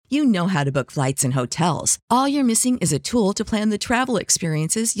You know how to book flights and hotels. All you're missing is a tool to plan the travel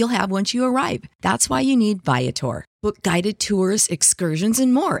experiences you'll have once you arrive. That's why you need Viator. Book guided tours, excursions,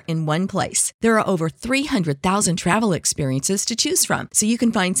 and more in one place. There are over 300,000 travel experiences to choose from, so you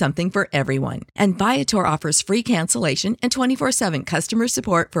can find something for everyone. And Viator offers free cancellation and 24/7 customer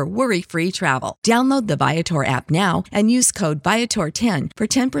support for worry-free travel. Download the Viator app now and use code Viator10 for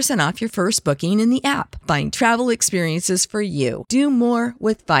 10% off your first booking in the app. Find travel experiences for you. Do more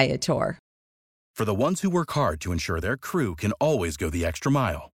with Viator. For the ones who work hard to ensure their crew can always go the extra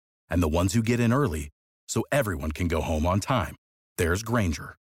mile, and the ones who get in early so everyone can go home on time, there's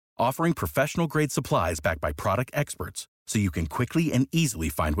Grainger, offering professional-grade supplies backed by product experts so you can quickly and easily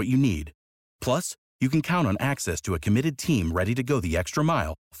find what you need. Plus, you can count on access to a committed team ready to go the extra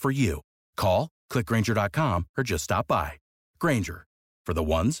mile for you. Call, click Grainger.com, or just stop by. Grainger, for the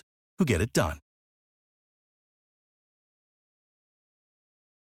ones who get it done.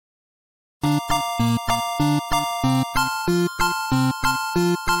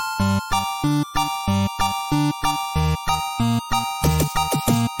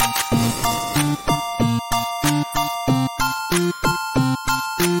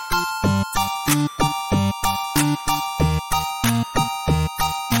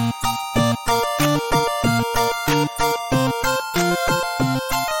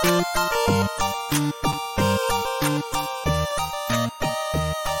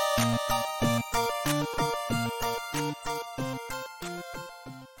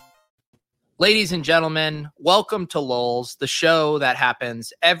 Ladies and gentlemen, welcome to Lulz, the show that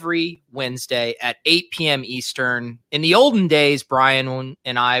happens every Wednesday at 8 p.m. Eastern. In the olden days, Brian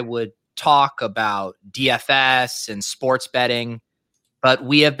and I would talk about DFS and sports betting, but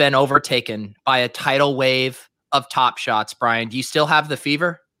we have been overtaken by a tidal wave of Top Shots. Brian, do you still have the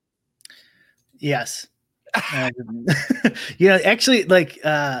fever? Yes. Actually,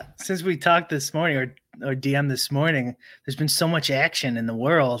 since we talked this morning or DM this morning, there's been so much action in the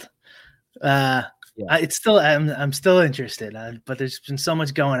world. It's still I'm still interested, but there's been so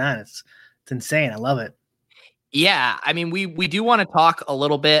much going on. It's insane. I love it. Yeah, I mean, we do want to talk a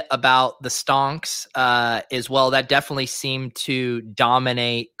little bit about the stonks as well. That definitely seemed to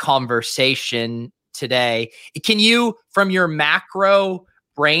dominate conversation today. Can you, from your macro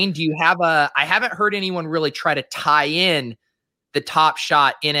brain, do you have I haven't heard anyone really try to tie in the Top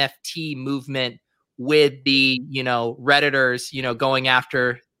Shot NFT movement with the, Redditors, going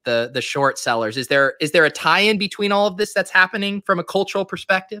after the short sellers. Is there a tie-in between all of this that's happening from a cultural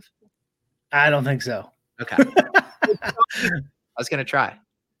perspective? I don't think so. Okay. I was going to try.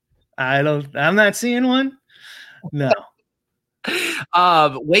 I'm not seeing one. No.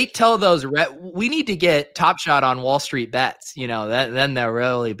 Wait till those we need to get Top Shot on Wall Street Bets, then they'll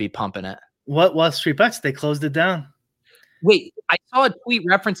really be pumping it. What Wall Street Bets? They closed it down. Wait, I saw a tweet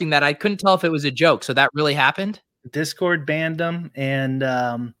referencing that. I couldn't tell if it was a joke. So that really happened? Discord banned them, and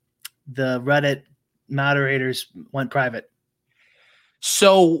the Reddit moderators went private.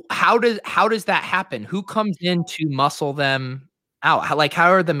 So how does that happen? Who comes in to muscle them out?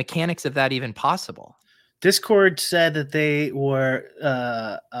 How are the mechanics of that even possible? Discord said that they were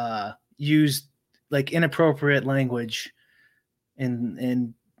used inappropriate language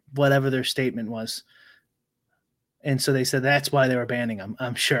in whatever their statement was, and so they said that's why they were banning them.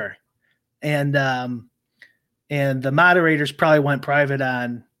 I'm sure, and the moderators probably went private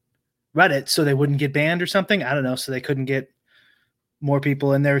on Reddit so they wouldn't get banned or something. I don't know. So they couldn't get more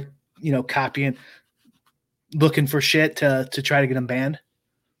people in there, copying, looking for shit to try to get them banned.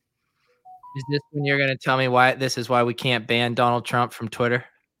 Is this when you're going to tell me why we can't ban Donald Trump from Twitter?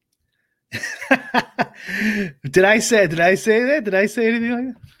 Did I say that? Did I say anything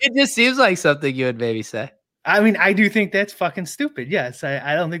like that? It just seems like something you would maybe say. I mean, I do think that's fucking stupid. Yes.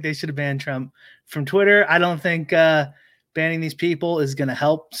 I don't think they should have banned Trump from Twitter. I don't think banning these people is going to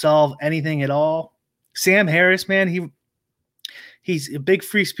help solve anything at all. Sam Harris, man, he's a big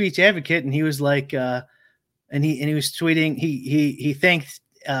free speech advocate, and he was like, and he was tweeting. He thanked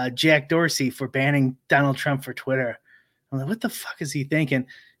Jack Dorsey for banning Donald Trump for Twitter. I'm like, what the fuck is he thinking?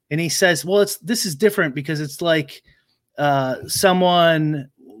 And he says, well, this is different because it's like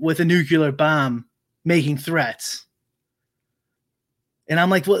someone with a nuclear bomb making threats. And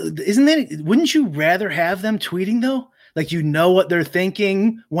I'm like, well, wouldn't you rather have them tweeting though? Like, what they're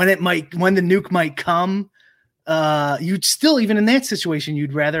thinking when the nuke might come. You'd still, even in that situation,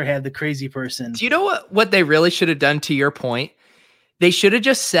 you'd rather have the crazy person. Do you know what they really should have done, to your point? They should have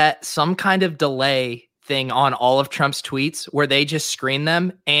just set some kind of delay thing on all of Trump's tweets where they just screen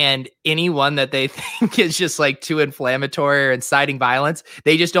them, and anyone that they think is just like too inflammatory or inciting violence,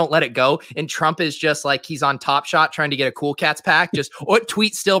 they just don't let it go. And Trump is just like, he's on Top Shot trying to get a Cool Cats pack, just what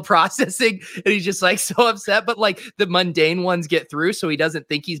tweet still processing. And he's just like so upset, but like the mundane ones get through. So he doesn't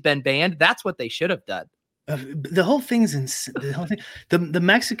think he's been banned. That's what they should have done. The whole thing's the whole thing. The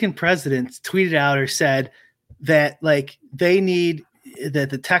Mexican president tweeted out or said that like that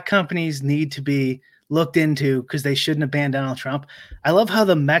the tech companies need to be looked into because they shouldn't have banned Donald Trump. I love how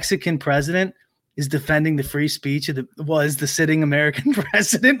the Mexican president is defending the free speech of the sitting American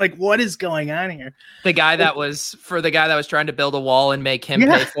president. Like, what is going on here? The guy that was trying to build a wall and make him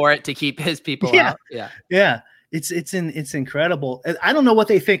pay for it to keep his people out. Yeah. It's incredible. I don't know what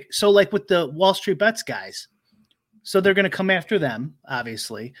they think. So like with the Wall Street Bets guys, so they're going to come after them.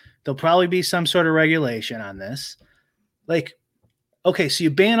 Obviously, there'll probably be some sort of regulation on this. Like, okay, so you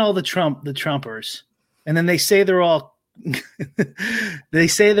ban all the Trumpers, and then they say they're all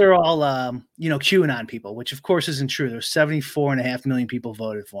QAnon people, which of course isn't true. There's 74.5 million people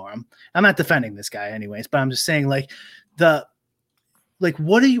voted for him. I'm not defending this guy anyways, but I'm just saying what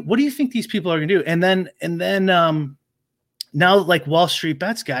do you think these people are going to do? And then now like Wall Street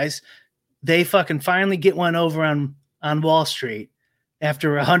Bets guys, they fucking finally get one over on Wall Street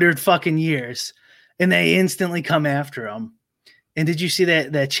after 100 fucking years, and they instantly come after him. And did you see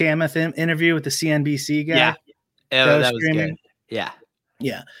that Chamath interview with the CNBC guy? Yeah. That was good. Yeah.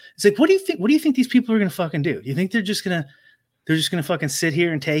 Yeah. It's like, what do you think these people are going to fucking do? You think they're just going to fucking sit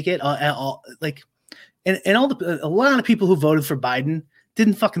here and take it? A lot of people who voted for Biden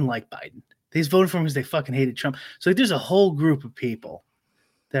didn't fucking like Biden. They just voted for him because they fucking hated Trump. So like, there's a whole group of people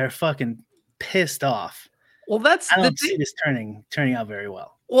that are fucking pissed off. Well, I don't see this turning out very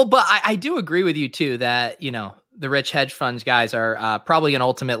well. Well, but I do agree with you too that, you know, the rich hedge funds guys are probably going to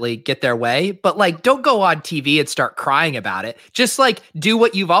ultimately get their way, but like, don't go on TV and start crying about it. Just like do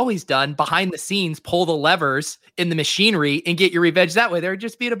what you've always done behind the scenes, pull the levers in the machinery and get your revenge that way. They're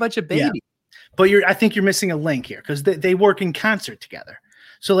just being a bunch of babies. Yeah. But I think you're missing a link here because they work in concert together.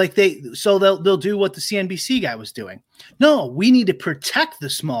 So like they'll do what the CNBC guy was doing. No, we need to protect the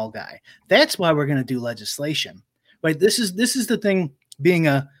small guy. That's why we're going to do legislation, right? This is the thing. Being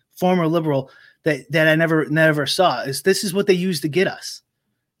a former liberal that I never saw is this is what they use to get us.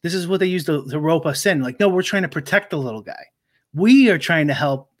 This is what they use to rope us in. Like, no, we're trying to protect the little guy. We are trying to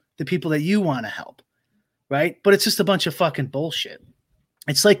help the people that you want to help, right? But it's just a bunch of fucking bullshit.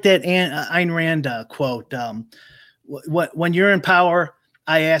 It's like that Ayn Rand quote. When you're in power,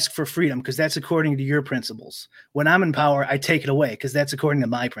 I ask for freedom because that's according to your principles. When I'm in power, I take it away because that's according to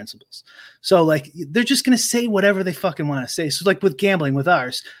my principles. So like they're just going to say whatever they fucking want to say. So like with gambling with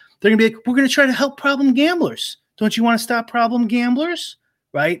ours, they're going to be like, we're going to try to help problem gamblers. Don't you want to stop problem gamblers?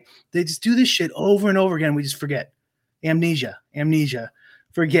 Right? They just do this shit over and over again. We just forget. Amnesia,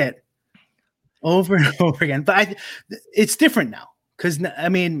 forget over and over again. But it's different now because I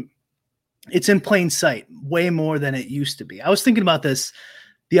mean, it's in plain sight way more than it used to be. I was thinking about this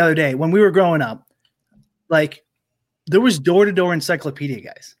the other day when we were growing up. Like there was door-to-door encyclopedia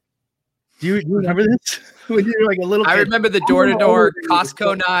guys. Do you remember this? When you were like a little kid? I remember the door-to-door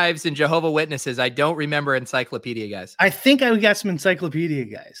Costco knives and Jehovah's Witnesses. I don't remember encyclopedia guys. I think I got some encyclopedia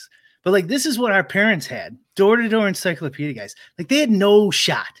guys. But like this is what our parents had. Door-to-door encyclopedia guys. Like they had no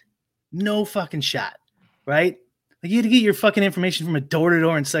shot. No fucking shot. Right? Like you had to get your fucking information from a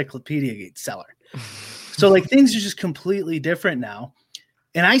door-to-door encyclopedia seller. So like things are just completely different now.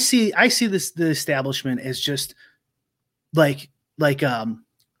 And I see the establishment as just like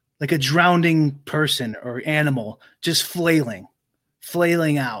a drowning person or animal just flailing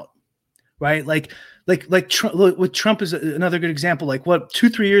out. Right? Like with Trump is another good example. Like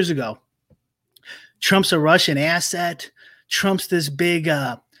 2-3 years ago, Trump's a Russian asset. Trump's this big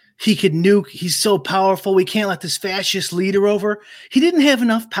he could nuke. He's so powerful. We can't let this fascist leader over. He didn't have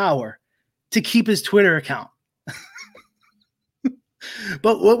enough power to keep his Twitter account.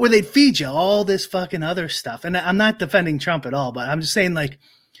 But what would they feed you? All this fucking other stuff. And I'm not defending Trump at all, but I'm just saying like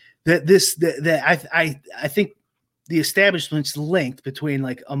I think the establishment's linked between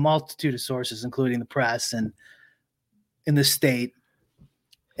like a multitude of sources, including the press and in the state,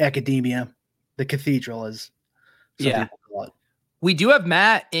 academia, the cathedral is. Yeah. We do have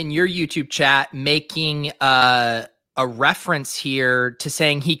Matt in your YouTube chat making a reference here to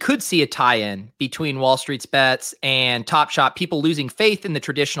saying he could see a tie-in between Wall Street's bets and Top Shot, people losing faith in the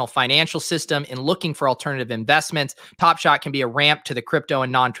traditional financial system and looking for alternative investments. Top Shot can be a ramp to the crypto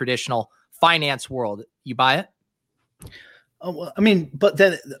and non-traditional finance world. You buy it? Oh, well, I mean, but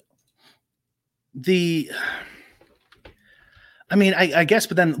I guess,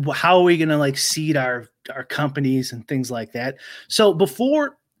 but then how are we going to like seed our our companies and things like that. So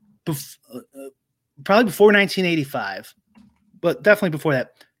probably before 1985, but definitely before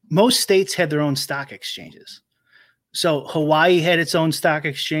that, most states had their own stock exchanges. So Hawaii had its own stock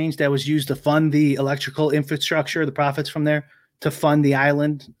exchange that was used to fund the electrical infrastructure, the profits from there to fund the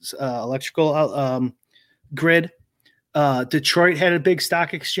island's electrical grid. Detroit had a big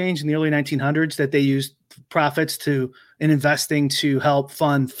stock exchange in the early 1900s that they used profits in investing to help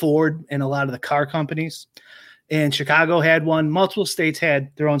fund Ford and a lot of the car companies. And Chicago had one. Multiple states had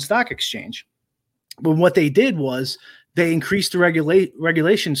their own stock exchange. But what they did was they increased the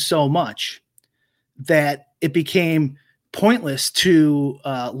regulations so much that it became pointless to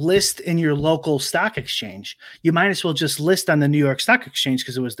list in your local stock exchange. You might as well just list on the New York Stock Exchange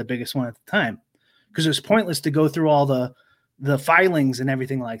because it was the biggest one at the time, because it was pointless to go through all the filings and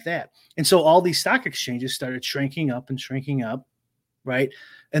everything like that. And so all these stock exchanges started shrinking up, right?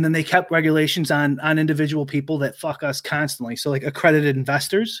 And then they kept regulations on individual people that fuck us constantly. So like accredited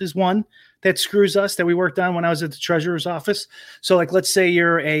investors is one that screws us that we worked on when I was at the treasurer's office. So like, let's say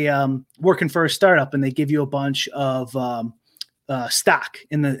you're working for a startup and they give you a bunch of stock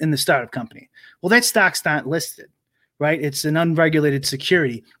in the startup company. Well, that stock's not listed, right? It's an unregulated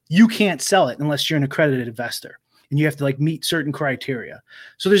security. You can't sell it unless you're an accredited investor. And you have to like meet certain criteria.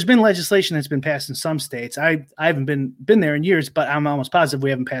 So there's been legislation that's been passed in some states. I haven't been there in years, but I'm almost positive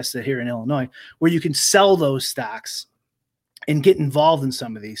we haven't passed it here in Illinois, where you can sell those stocks and get involved in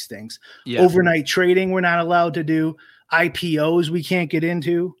some of these things. Yeah. Overnight trading, we're not allowed to do. IPOs, we can't get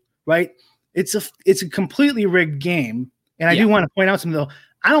into, right? It's a completely rigged game. And I do want to point out something though.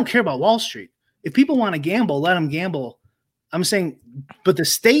 I don't care about Wall Street. If people want to gamble, let them gamble. I'm saying, but the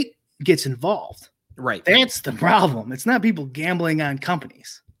state gets involved. Right. That's the problem. It's not people gambling on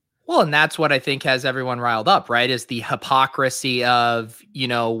companies. Well, and that's what I think has everyone riled up, right? Is the hypocrisy of,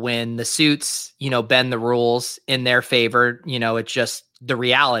 when the suits, bend the rules in their favor, it's just the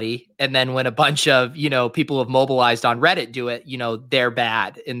reality. And then when a bunch of, people have mobilized on Reddit do it, they're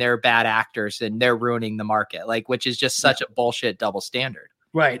bad and they're bad actors and they're ruining the market, which is just such a bullshit double standard.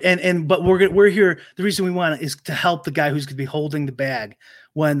 Right. But we're here. The reason we want it is to help the guy who's going to be holding the bag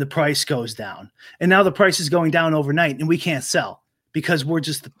when the price goes down. And now the price is going down overnight and we can't sell because we're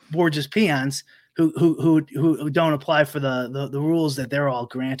just peons who don't apply for the rules that they're all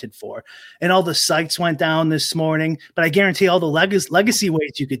granted for. And all the sites went down this morning, but I guarantee all the legacy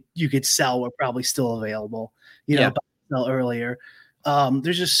ways you could sell were probably still available, sell earlier.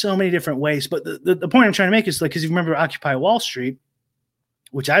 There's just so many different ways. But the point I'm trying to make is because you remember Occupy Wall Street,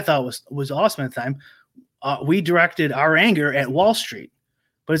 which I thought was awesome at the time. We directed our anger at Wall Street,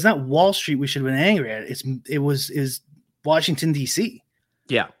 but it's not Wall Street we should have been angry at. It was Washington, D.C.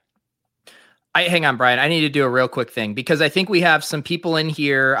 Yeah. Hang on, Brian. I need to do a real quick thing because I think we have some people in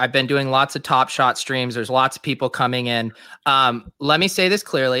here. I've been doing lots of Top Shot streams. There's lots of people coming in. Let me say this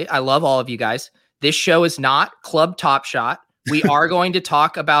clearly. I love all of you guys. This show is not Club Top Shot. We are going to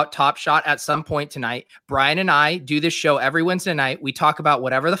talk about Top Shot at some point tonight. Brian and I do this show every Wednesday night. We talk about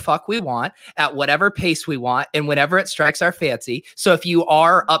whatever the fuck we want at whatever pace we want and whenever it strikes our fancy. So if you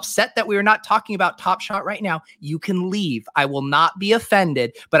are upset that we are not talking about Top Shot right now, you can leave. I will not be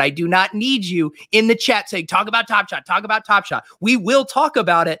offended, but I do not need you in the chat saying, talk about Top Shot, talk about Top Shot. We will talk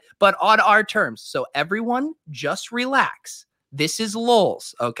about it, but on our terms. So everyone just relax. This is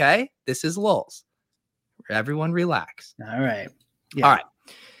lulz, okay? This is lulz. Everyone relax. All right. Yeah. All right.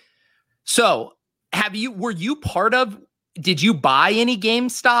 So did you buy any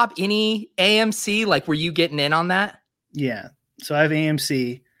GameStop, any AMC? Were you getting in on that? Yeah. So I have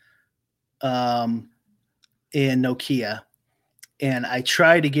AMC and Nokia, and I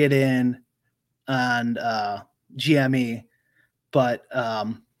tried to get in on GME, but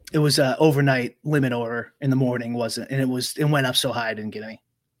it was an overnight limit order in the morning, it went up so high I didn't get any.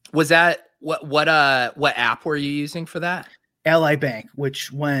 Was that what app were you using for that? Ally Bank,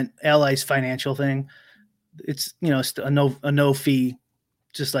 which went Ally's financial thing. It's a no fee,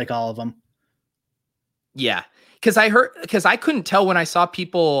 just like all of them. Yeah, because I couldn't tell when I saw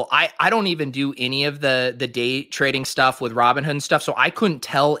people. I don't even do any of the day trading stuff with Robinhood and stuff, so I couldn't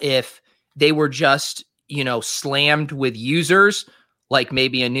tell if they were just slammed with users, like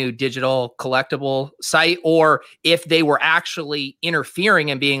maybe a new digital collectible site, or if they were actually interfering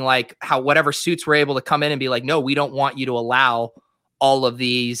and being like how whatever suits were able to come in and be like, no, we don't want you to allow all of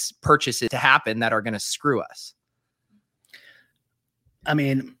these purchases to happen that are going to screw us. I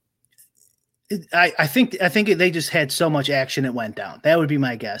mean, I think they just had so much action it went down. That would be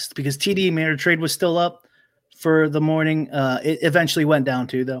my guess, because TD Ameritrade was still up for the morning. It eventually went down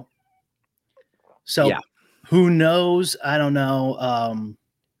too, though. So yeah. Who knows? I don't know.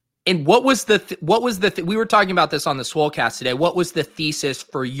 And what was we were talking about this on the Swolecast today. What was the thesis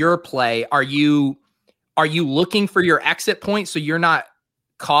for your play? Are you looking for your exit point so you're not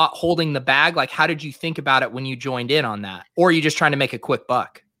caught holding the bag? Like, how did you think about it when you joined in on that? Or are you just trying to make a quick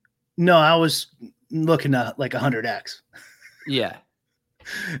buck? No, I was looking at like 100x. Yeah.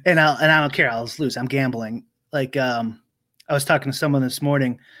 And I don't care. I'll just lose. I'm gambling. Like, I was talking to someone this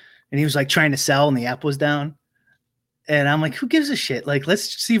morning and he was like trying to sell and the app was down. And I'm like, who gives a shit? Like, let's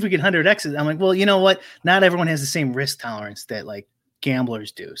see if we get 100x. I'm like, well, you know what? Not everyone has the same risk tolerance that like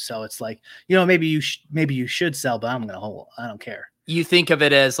gamblers do. So it's like, maybe you should sell, but I'm going to hold. I don't care. You think of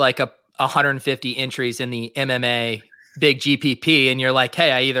it as like a 150 entries in the MMA big GPP. And you're like,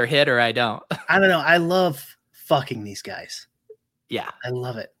 hey, I either hit or I don't. I don't know. I love fucking these guys. Yeah. I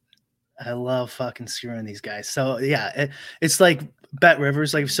love it. I love fucking screwing these guys. So yeah, it's like Bet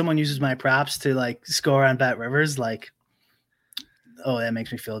Rivers. Like if someone uses my props to like score on Bet Rivers, like, oh, that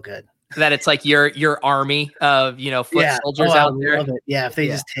makes me feel good. That it's like your army of, foot soldiers out there. Love it. Yeah. If they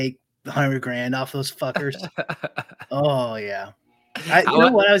just take $100,000 off those fuckers. Oh yeah.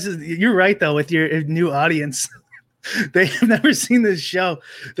 You're right though, with your new audience. They have never seen this show.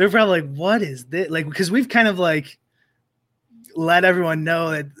 They're probably like, what is this? Like, because we've kind of like let everyone know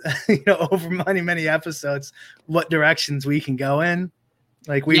that, over many episodes, what directions we can go in.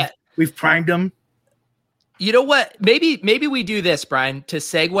 Like we've primed them. You know what? Maybe we do this, Brian, to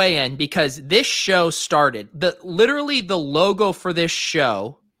segue in, because this show started literally the logo for this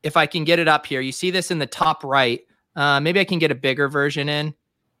show. If I can get it up here, you see this in the top right. Maybe I can get a bigger version in.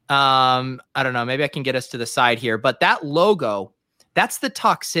 I don't know. Maybe I can get us to the side here, but that logo, that's the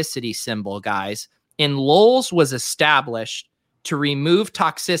toxicity symbol, guys. And Lols was established to remove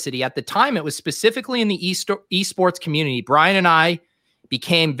toxicity. At the time, it was specifically in the esports community. Brian and I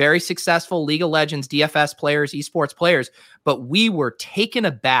became very successful League of Legends, DFS players, esports players, but we were taken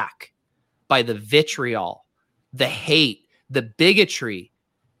aback by the vitriol, the hate, the bigotry,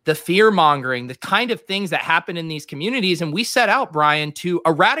 the fear mongering, the kind of things that happen in these communities. And we set out, Brian, to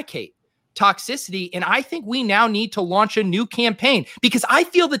eradicate toxicity. And I think we now need to launch a new campaign, because I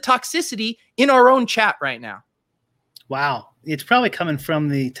feel the toxicity in our own chat right now. Wow. It's probably coming from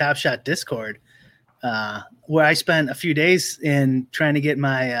the Top Shot Discord, where I spent a few days in trying to get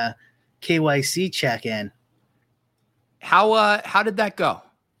my KYC check in. How did that go?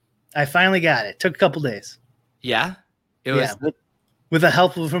 I finally got it. Took a couple days. Yeah? It was with the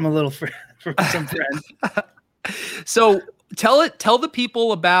help from from some friends. So tell the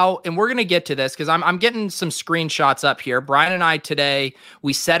people about, and we're going to get to this because I'm getting some screenshots up here. Brian and I today,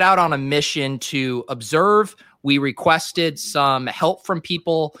 we set out on a mission to observe. We requested some help from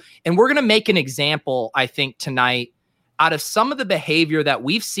people, and we're going to make an example, I think, tonight out of some of the behavior that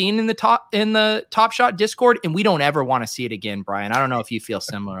we've seen in the Top Shot Discord, and we don't ever want to see it again, Brian. I don't know if you feel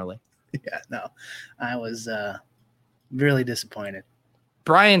similarly. Yeah, no, I was really disappointed.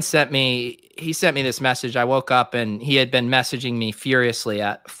 Brian sent me this message. I woke up and he had been messaging me furiously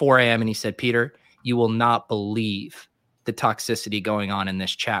at 4 a.m. and he said, Peter, you will not believe the toxicity going on in this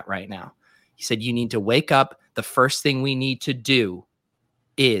chat right now. He said, you need to wake up. The first thing we need to do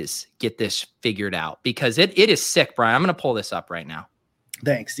is get this figured out, because it is sick, Brian. I'm going to pull this up right now.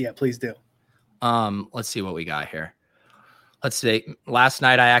 Thanks. Yeah, please do. Let's see what we got here. Let's see. Last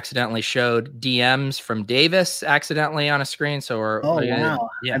night I accidentally showed DMs from Davis accidentally on a screen. So wow. Yeah.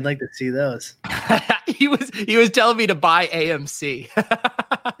 I'd like to see those. He was telling me to buy AMC.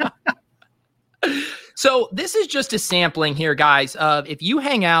 So this is just a sampling here, guys, of if you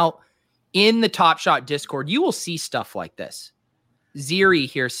hang out in the Top Shot Discord, you will see stuff like this. Ziri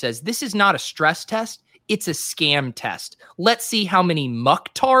here says, this is not a stress test. It's a scam test. Let's see how many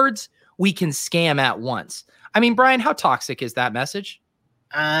mucktards we can scam at once. I mean, Brian, how toxic is that message?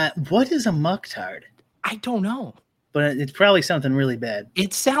 What is a mucktard? I don't know. But it's probably something really bad.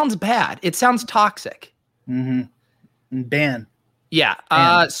 It sounds bad. It sounds toxic. Mm-hmm. Ban. Yeah.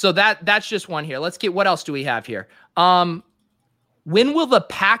 So that's just one here. Let's get, what else do we have here? When will the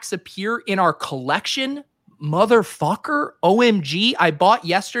packs appear in our collection? Motherfucker. OMG. I bought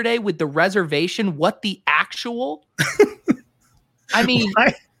yesterday with the reservation. What the actual? I mean,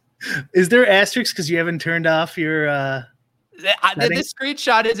 is there asterisks because you haven't turned off your this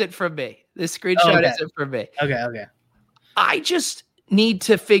screenshot isn't from me. This screenshot isn't from me. Okay. I just need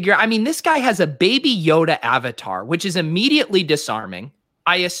to figure, I mean, this guy has a baby Yoda avatar, which is immediately disarming.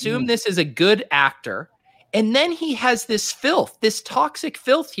 I assume this is a good actor. And then he has this filth, this toxic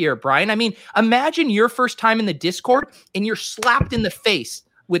filth here, Brian. I mean, imagine your first time in the Discord and you're slapped in the face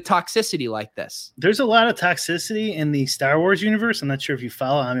with toxicity like this. There's a lot of toxicity in the Star Wars universe. I'm not sure if you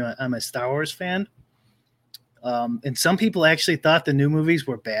follow. I'm a Star Wars fan. And some people actually thought the new movies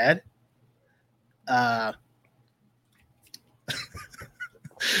were bad. And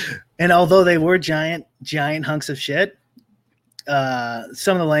although they were giant hunks of shit,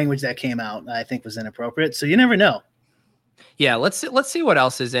 some of the language that came out, I think, was inappropriate. So you never know. Yeah, let's see what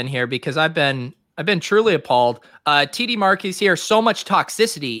else is in here, because I've been truly appalled. TD Marquis here. So much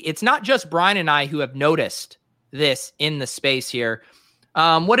toxicity. It's not just Brian and I who have noticed this in the space here.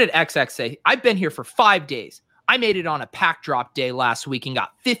 What did XX say? I've been here for 5 days. I made it on a pack drop day last week and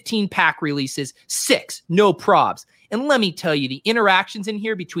got 15 pack releases, 6, no probs. And let me tell you, the interactions in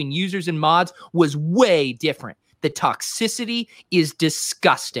here between users and mods was way different. The toxicity is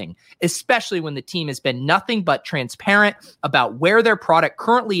disgusting, especially when the team has been nothing but transparent about where their product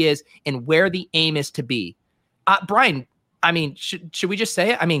currently is and where the aim is to be. Brian, I mean, should we just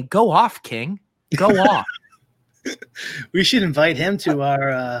say it? I mean, go off, King. Go off. We should invite him to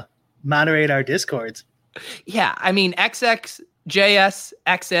our moderate our Discords. Yeah, I mean,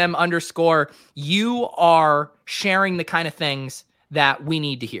 XXJSXM_, you are sharing the kind of things that we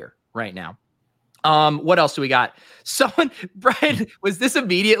need to hear right now. What else do we got? Brian, was this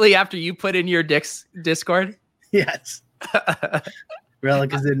immediately after you put in your Discord? Yes.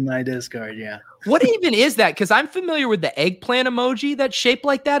 Relic is in my Discord, yeah. What even is that? Because I'm familiar with the eggplant emoji that's shaped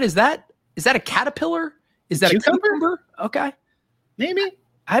like that. Is that a caterpillar? Is that a cucumber? Okay. Maybe.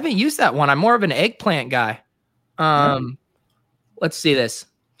 I haven't used that one. I'm more of an eggplant guy. Let's see this.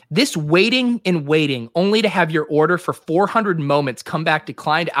 This waiting and waiting only to have your order for 400 moments come back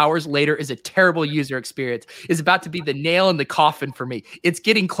declined hours later is a terrible user experience. Is about to be the nail in the coffin for me. It's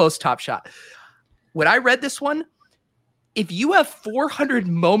getting close, Top Shot. When I read this one, if you have 400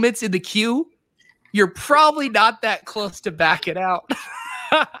 moments in the queue, you're probably not that close to back it out.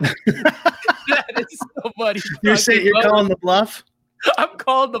 That is so funny. You're calling the bluff? I'm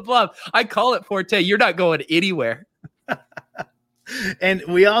calling the bluff. I call it Forte. You're not going anywhere. And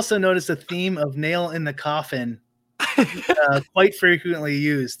we also noticed a theme of nail in the coffin quite frequently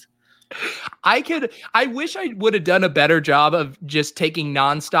used. I wish I would have done a better job of just taking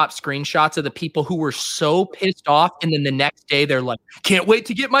nonstop screenshots of the people who were so pissed off. And then the next day they're like, can't wait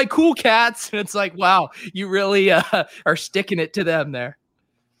to get my cool cats. And it's like, wow, you really are sticking it to them there.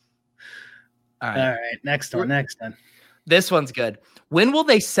 All right. Next one. This one's good. When will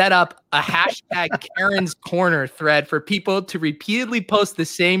they set up a hashtag Karen's Corner thread for people to repeatedly post the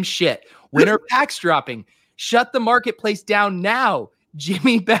same shit? When are packs dropping? Shut the marketplace down now. Give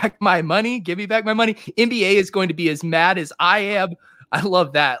me back my money. NBA is going to be as mad as I am. I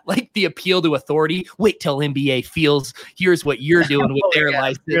love that. Like the appeal to authority. Wait till NBA feels, here's what you're doing with their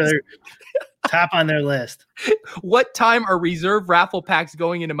license. Top on their list. What time are reserve raffle packs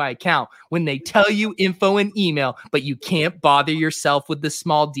going into my account? When they tell you info in email, but you can't bother yourself with the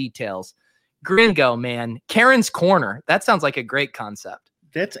small details. Gringo, man. Karen's Corner. That sounds like a great concept.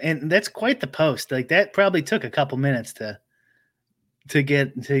 That's quite the post. Like that probably took a couple minutes to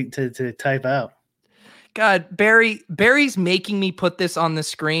type out. God, Barry's making me put this on the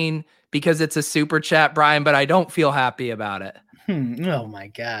screen because it's a super chat, Brian, but I don't feel happy about it. Oh my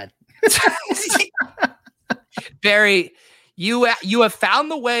God. Barry, you have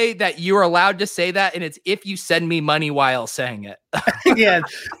found the way that you're allowed to say that, and it's if you send me money while saying it. Yeah,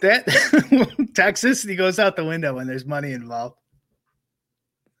 that toxicity goes out the window when there's money involved.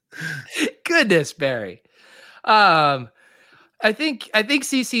 Goodness, Barry. I think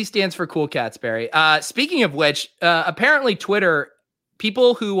CC stands for Cool Cats, Barry. Speaking of which, apparently Twitter,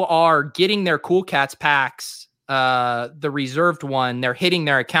 people who are getting their Cool Cats packs, the reserved one, they're hitting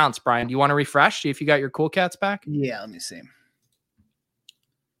their accounts. Brian, do you want to refresh? See if you got your Cool Cats back? Yeah, let me see.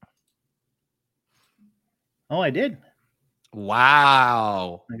 Oh, I did.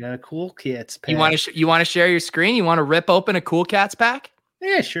 Wow. I got a Cool Cats pack. You want to share your screen? You want to rip open a Cool Cats pack?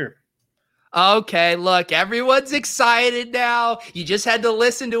 Yeah, sure. Okay, look, everyone's excited now. You just had to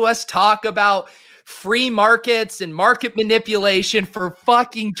listen to us talk about free markets and market manipulation for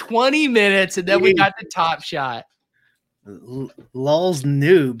fucking 20 minutes, and then we got the Top Shot. Lulz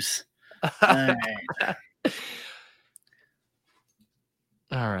noobs. All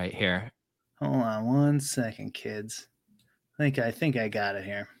right, here. Hold on 1 second, kids. I think I got it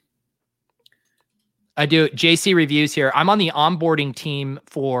here. I do. JC reviews here. I'm on the onboarding team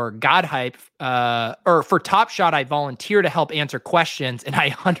for God Hype, or for Top Shot. I volunteer to help answer questions, and I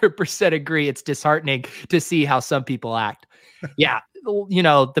 100% agree. It's disheartening to see how some people act. Yeah,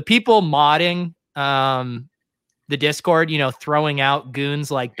 the people modding the Discord, throwing out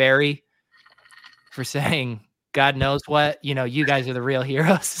goons like Barry for saying God knows what. You guys are the real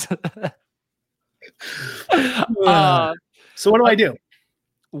heroes. So what do I do?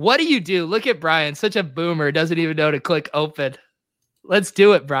 What do you do? Look at Brian, such a boomer, doesn't even know to click open. Let's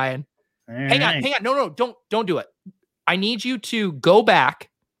do it, Brian. Hang on. No, don't do it. I need you to go back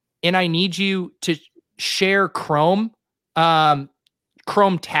and I need you to share Chrome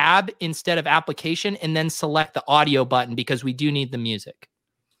tab instead of application, and then select the audio button because we do need the music.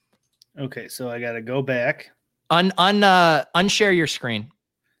 Okay, so I got to go back. Unshare your screen.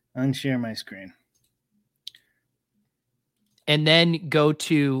 Unshare my screen. And then go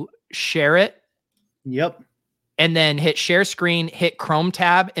to share it. Yep. And then hit share screen, hit Chrome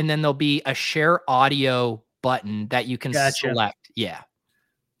tab, and then there'll be a share audio button that you can select. Yeah.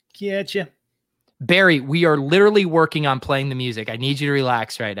 Gotcha. Barry, we are literally working on playing the music. I need you to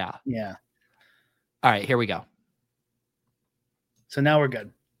relax right now. Yeah. All right, here we go. So now we're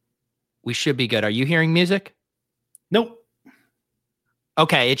good. We should be good. Are you hearing music? Nope.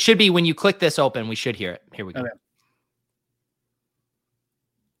 Okay, it should be when you click this open. We should hear it. Here we go. Okay.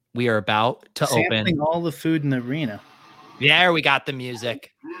 We are about to Sampling open all the food in the arena. There we got the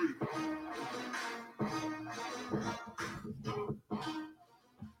music.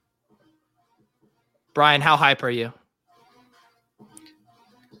 Brian, how hype are you?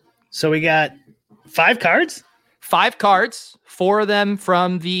 So we got 5 cards? 5 cards, 4 of them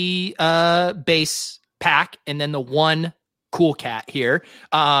from the base pack, and then the 1 cool cat here.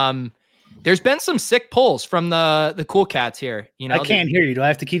 There's been some sick pulls from the cool cats here. You know, I can't hear you. Do I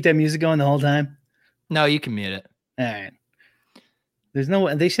have to keep that music going the whole time? No, you can mute it. All right. There's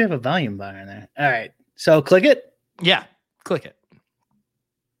no. They should have a volume bar in there. All right. So click it. Yeah, click it.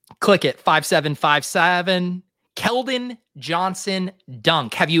 Click it. 5757. Keldon Johnson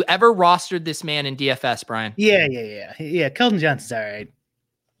Dunk. Have you ever rostered this man in DFS, Brian? Yeah. Keldon Johnson's all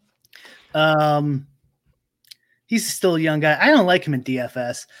right. He's still a young guy. I don't like him in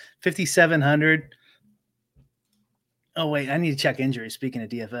DFS. 5,700. Oh wait, I need to check injuries. Speaking of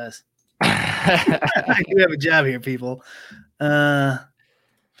DFS, I do have a job here, people.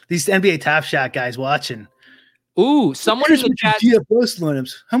 These NBA Top Shot guys watching. Ooh, someone in the chat. DFS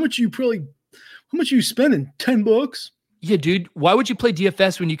lineups. How much are you spending? $10? Yeah, dude. Why would you play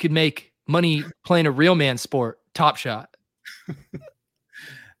DFS when you could make money playing a real man sport? Top Shot.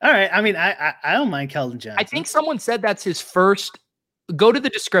 All right. I mean, I don't mind Keldon Johnson. I think someone said that's his first. Go to the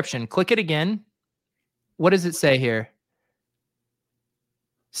description. Click it again. What does it say here?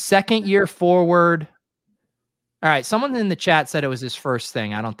 Second year forward. All right. Someone in the chat said it was his first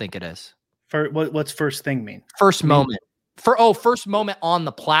thing. I don't think it is. What's first thing mean? First moment. First moment on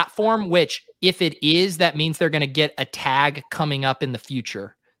the platform, which if it is, that means they're going to get a tag coming up in the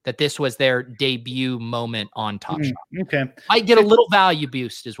future that this was their debut moment on Top Shot. Okay. Might get a little value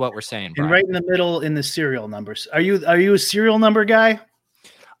boost is what we're saying, Brian. And right in the middle in the serial numbers. Are you a serial number guy?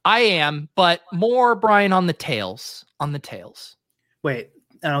 I am, but more, Brian, on the tails. On the tails. Wait,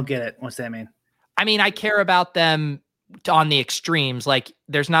 I don't get it. What's that mean? I mean, I care about them on the extremes. Like,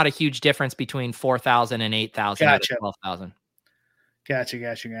 there's not a huge difference between 4,000 and 8,000 Gotcha. out of 12,000.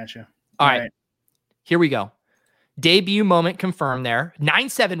 Gotcha. All right. Here we go. Debut moment confirmed there.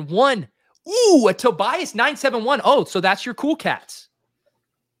 971. Ooh, a Tobias 971. Oh, so that's your cool cats.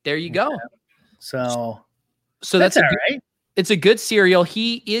 There you go. So that's all right. It's a good serial.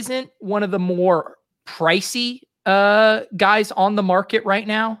 He isn't one of the more pricey guys on the market right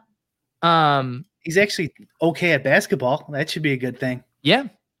now. He's actually okay at basketball. That should be a good thing. Yeah.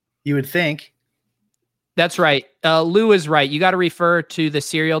 You would think. That's right. Lou is right. You got to refer to the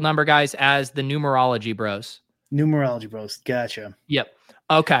serial number guys as the numerology bros. Numerology bros. Gotcha. Yep.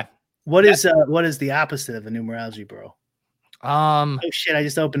 Okay. What is the opposite of a numerology bro? Oh shit, I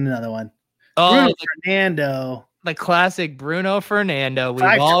just opened another one. Oh, Bruno Fernando. The classic Bruno Fernando. We've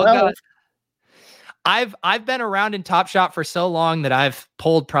 512. all got. I've been around in Top Shot for so long that I've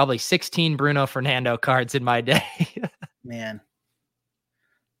pulled probably 16 Bruno Fernando cards in my day. Man.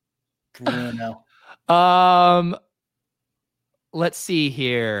 Bruno. Let's see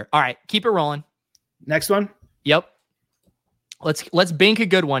here. All right, keep it rolling. Next one. Yep. Let's bank a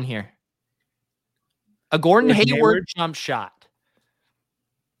good one here. A Gordon Hayward jump shot.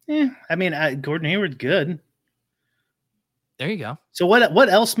 I mean, Gordon Hayward's good. There you go. So what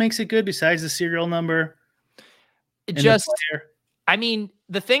else makes it good besides the serial number? I mean,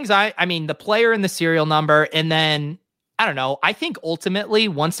 the player and the serial number, and then I don't know. I think ultimately,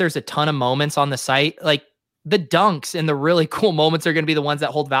 once there's a ton of moments on the site, like the dunks and the really cool moments are going to be the ones that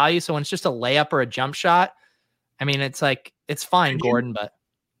hold value. So when it's just a layup or a jump shot, I mean, it's like, it's fine, Gordon, but.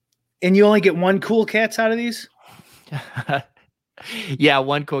 And you only get 1 cool cats out of these? Yeah,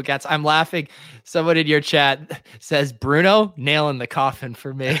 1 cool cats. I'm laughing. Someone in your chat says, Bruno, nailing the coffin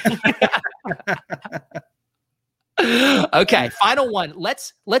for me. Okay, final one.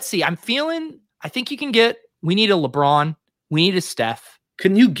 Let's see. I think you can get. We need a LeBron. We need a Steph.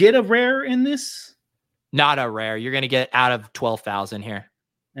 Can you get a rare in this? Not a rare. You're gonna get out of 12,000 here.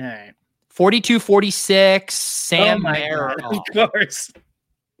 All right. 42-46. Sam Merrill. Of course.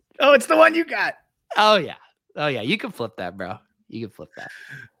 Oh, it's the one you got. Oh yeah. You can flip that, bro. You can flip that.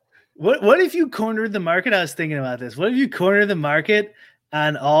 What if you cornered the market? I was thinking about this. What if you cornered the market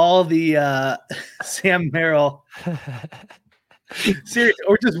on all the Sam Merrill series,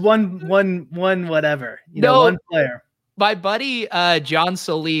 or just one whatever? One player. My buddy John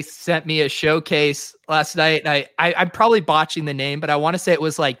Solis sent me a showcase last night. And I'm probably botching the name, but I want to say it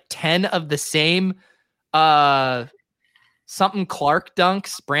was like 10 of the same something Clark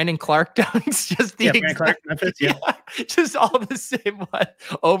dunks, Brandon Clark dunks, just the Brandon Clark, Memphis, yeah, just all the same one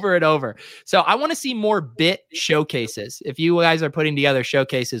over and over. So I want to see more bit showcases. If you guys are putting together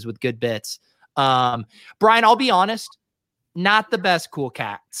showcases with good bits, Brian, I'll be honest, not the best Cool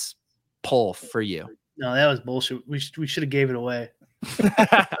Cats pull for you. No, that was bullshit. We should have gave it away.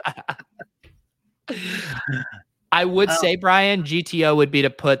 I would say, Brian, GTO would be to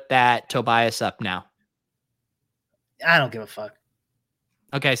put that Tobias up now. I don't give a fuck.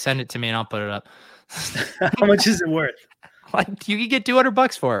 Okay, send it to me and I'll put it up. How much is it worth? Like, you can get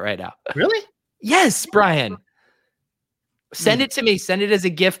 $200 for it right now. Really? Yes, Brian. Send it to me. Send it as a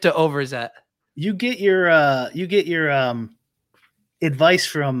gift to Overzet. You get your advice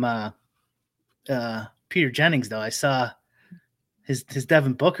from Peter Jennings, though. I saw his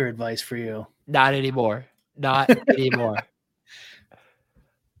Devin Booker advice for you. Not anymore. Not anymore.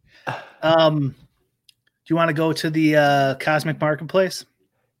 Do you want to go to the Cosmic Marketplace?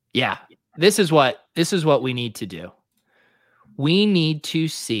 Yeah. This is what we need to do. We need to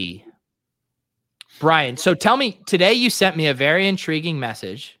see Brian. So tell me, today you sent me a very intriguing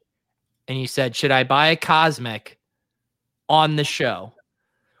message and you said, should I buy a Cosmic on the show?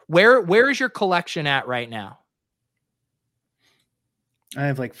 Where is your collection at right now? I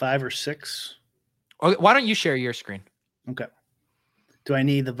have like 5 or 6. Okay, why don't you share your screen? Okay. Do I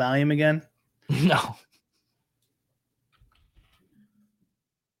need the volume again? No.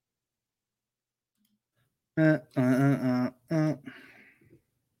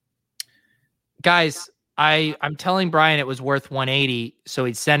 Guys, I'm telling Brian it was worth 180, so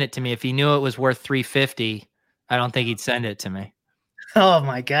he'd send it to me. If he knew it was worth 350, I don't think he'd send it to me. Oh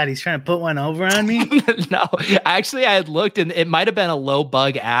my God, he's trying to put one over on me? No, actually, I had looked and it might have been a low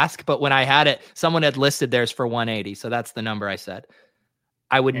bug ask, but when I had it, someone had listed theirs for 180. So that's the number I said.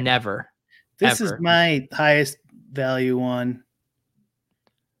 I would never. This is my highest value one.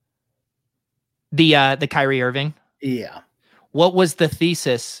 The Kyrie Irving? Yeah. What was the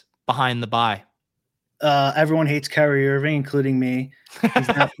thesis behind the buy? Everyone hates Kyrie Irving, including me.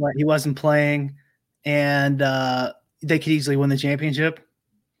 He wasn't playing, and they could easily win the championship.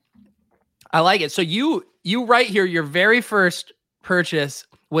 I like it. So you right here, your very first purchase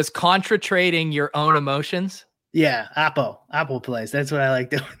was contra-trading your own emotions. Yeah, Apple plays. That's what I like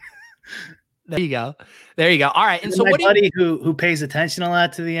doing. There you go. All right. And so my buddy who pays attention a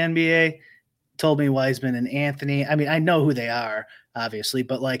lot to the NBA told me Wiseman and Anthony. I mean, I know who they are, obviously,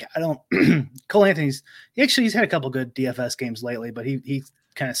 but like I don't. Cole Anthony's he's had a couple good DFS games lately, but he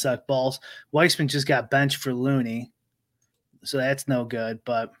kind of sucked balls. Wiseman just got benched for Looney, so that's no good.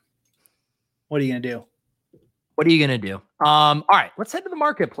 But what are you gonna do? All right, let's head to the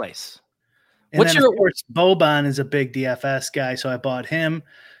marketplace. And of course, Boban is a big DFS guy, so I bought him.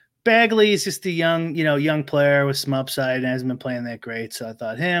 Bagley is just a young player with some upside and hasn't been playing that great, so I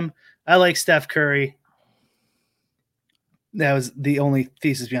thought him. I like Steph Curry. That was the only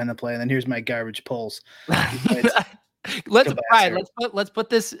thesis behind the play. And then here's my garbage pulls. Let's put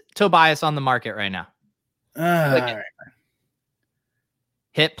this Tobias on the market right now. All right.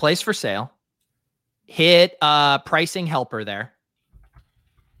 Hit place for sale. Hit pricing helper there.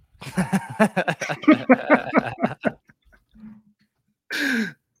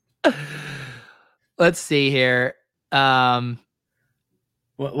 Let's see here.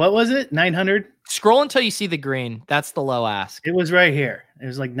 What was it? 900? Scroll until you see the green. That's the low ask. It was right here. It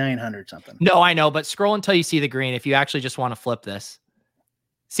was like 900 something. No, I know, but scroll until you see the green if you actually just want to flip this.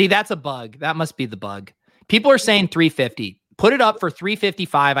 See, that's a bug. That must be the bug. People are saying 350. Put it up for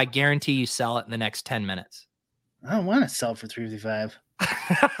 355. I guarantee you sell it in the next 10 minutes. I don't want to sell for 355.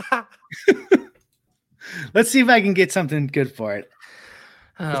 Let's see if I can get something good for it.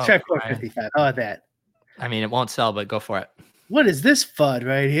 Let's try 455. How about that? I mean, it won't sell, but go for it. What is this FUD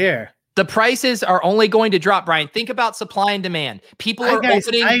right here? The prices are only going to drop, Brian. Think about supply and demand. People are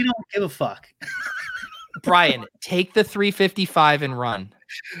opening. I don't give a fuck. Brian, take the 355 and run.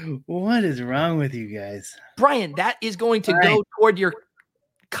 What is wrong with you guys? Brian, that is going to go toward your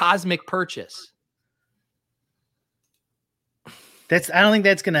cosmic purchase. I don't think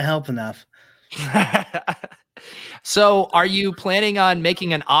that's going to help enough. So are you planning on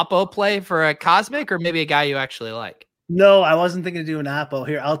making an Oppo play for a cosmic or maybe a guy you actually like? No, I wasn't thinking of doing Oppo.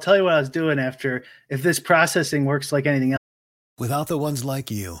 Here, I'll tell you what I was doing if this processing works like anything else. Without the ones like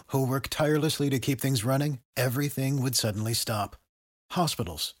you, who work tirelessly to keep things running, everything would suddenly stop.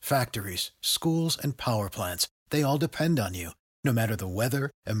 Hospitals, factories, schools, and power plants, they all depend on you. No matter the weather,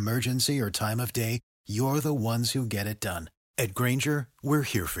 emergency, or time of day, you're the ones who get it done. At Grainger, we're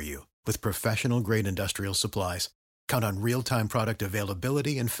here for you with professional-grade industrial supplies. Count on real-time product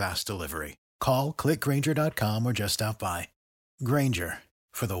availability and fast delivery. Call, clickgrainger.com, or just stop by. Grainger,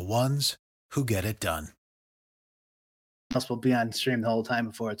 for the ones who get it done. Else will be on stream the whole time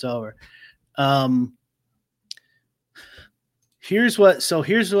before it's over. Here's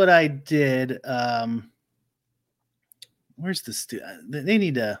what I did. Where's the they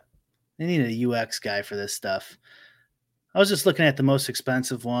need a UX guy for this stuff. I was just looking at the most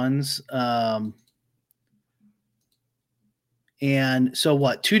expensive ones. And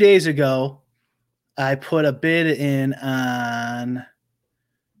so 2 days ago, I put a bid in on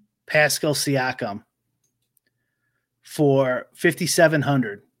Pascal Siakam for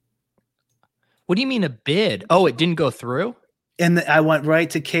 $5,700. What do you mean a bid? Oh, it didn't go through? And I went right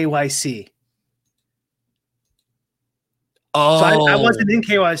to KYC. Oh, so I wasn't in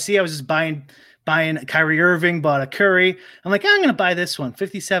KYC. I was just buying Kyrie Irving, bought a Curry. I'm like, I'm going to buy this one,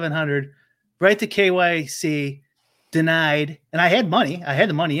 $5,700, right to KYC, denied. And I had money. I had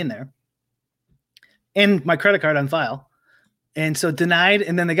the money in there and my credit card on file. And so denied.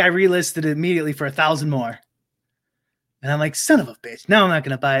 And then the guy relisted it immediately for $1,000 more. And I'm like, son of a bitch. Now I'm not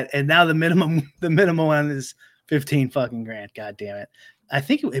going to buy it. And now the minimum one is 15 fucking grand. God damn it. I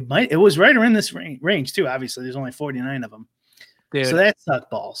think it was right around this range too. Obviously there's only 49 of them. Dude, so that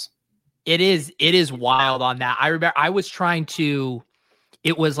sucked balls. It is wild on that. I remember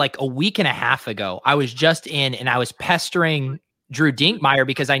it was like a week and a half ago. I was just in and I was pestering Drew Dinkmeyer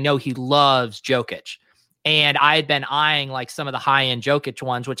because I know he loves Jokic. And I had been eyeing like some of the high-end Jokic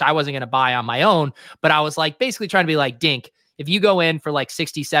ones, which I wasn't going to buy on my own. But I was like basically trying to be like, Dink, if you go in for like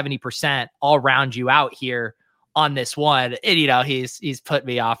 60, 70%, I'll round you out here on this one. And, he's put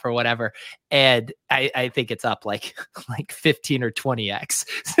me off or whatever. And I think it's up like 15 or 20x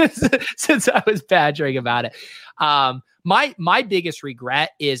since I was badgering about it. My biggest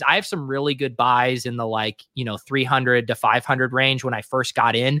regret is I have some really good buys in the 300 to 500 range when I first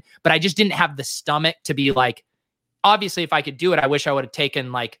got in, but I just didn't have the stomach to be like, obviously if I could do it, I wish I would have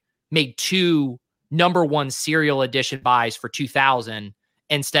taken made 2 number 1 serial edition buys for 2,000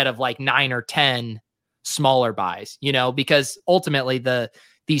 instead of 9 or 10 smaller buys, because ultimately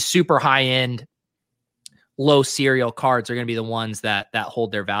these super high end, low serial cards are going to be the ones that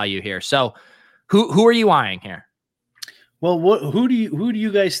hold their value here. So who are you eyeing here? Well, who do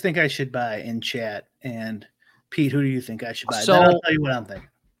you guys think I should buy in chat? And Pete, who do you think I should buy? So then I'll tell you what I'm thinking.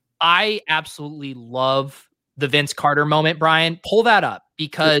 I absolutely love the Vince Carter moment, Brian. Pull that up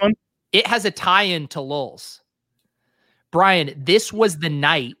because it has a tie-in to Lulz. Brian, this was the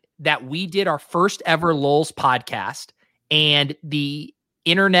night that we did our first ever Lulz podcast and the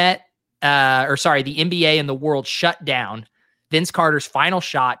internet, the NBA and the world shut down. Vince Carter's final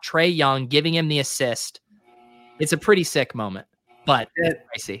shot, Trae Young giving him the assist. It's a pretty sick moment, but it's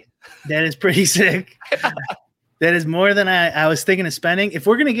pricey. That is pretty sick. That is more than I was thinking of spending. If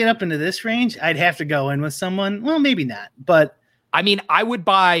we're going to get up into this range, I'd have to go in with someone. Well, maybe not, but I mean, I would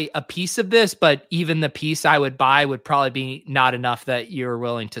buy a piece of this, but even the piece I would buy would probably be not enough that you're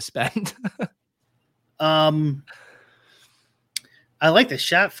willing to spend. I like the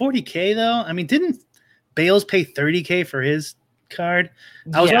shot. 40K though. I mean, didn't Bales pay 30K for his card?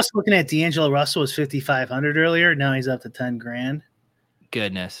 I was also looking at D'Angelo Russell was 5,500 earlier. Now he's up to 10 grand.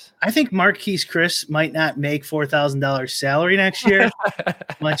 Goodness. I think Marquise Chris might not make $4,000 salary next year,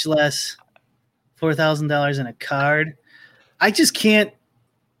 much less $4,000 in a card. I just can't.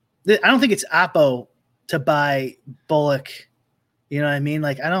 I don't think it's Oppo to buy Bullock. You know what I mean?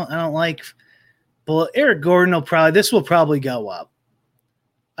 I don't like Bullock. Eric Gordon will probably go up.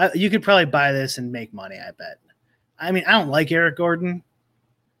 You could probably buy this and make money, I bet. I mean, I don't like Eric Gordon,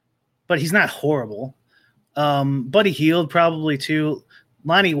 but he's not horrible. Buddy Hield probably too.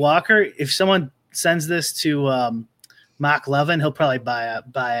 Lonnie Walker, if someone sends this to Mock Levin, he'll probably buy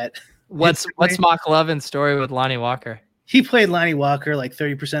it. What's Mock Levin's story with Lonnie Walker? He played Lonnie Walker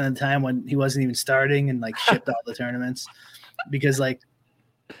 30% of the time when he wasn't even starting and shipped all the tournaments because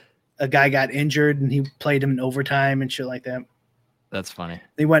a guy got injured and he played him in overtime and shit like that. That's funny.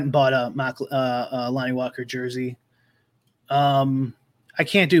 They went and bought a Lonnie Walker jersey. I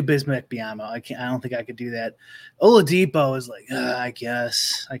can't do Bismack Biyama. I don't think I could do that. Oladipo is like, I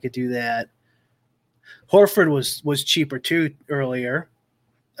guess I could do that. Horford was cheaper too earlier.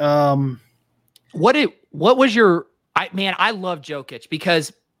 What was your? I love Jokic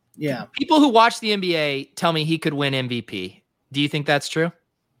because people who watch the NBA tell me he could win MVP. Do you think that's true?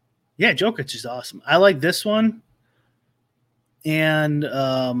 Yeah, Jokic is awesome. I like this one. And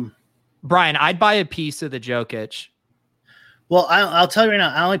Brian, I'd buy a piece of the Jokic. Well, I'll tell you right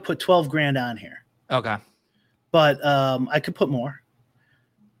now, I only put $12,000 on here. Okay. But I could put more.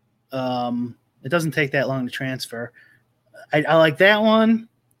 It doesn't take that long to transfer. I like that one.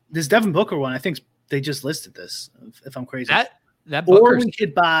 This Devin Booker one, I think they just listed this, if I'm crazy. That Booker. Or we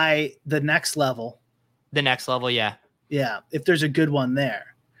could buy the next level. The next level, yeah. Yeah, if there's a good one there.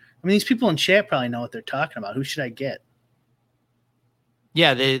 I mean, these people in chat probably know what they're talking about. Who should I get?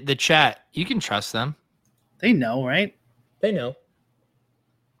 Yeah, the chat. You can trust them. They know, right? They know.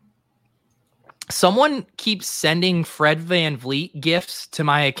 Someone keeps sending Fred VanVleet gifts to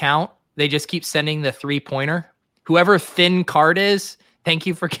my account. They just keep sending the 3-pointer. Whoever Thin Card is, thank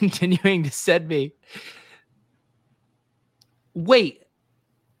you for continuing to send me. Wait.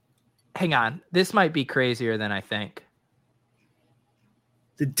 Hang on. This might be crazier than I think.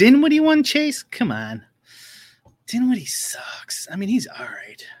 The Dinwiddie one, Chase? Come on. Dinwiddie sucks. I mean, he's all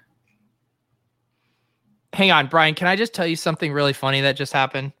right. Hang on, Brian. Can I just tell you something really funny that just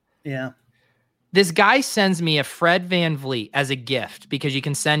happened? Yeah. This guy sends me a Fred VanVleet as a gift because you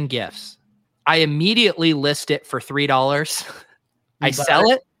can send gifts. I immediately list it for $3. I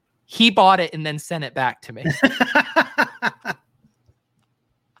sell it. He bought it and then sent it back to me.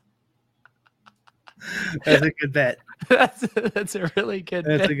 That's a good bet. That's a really good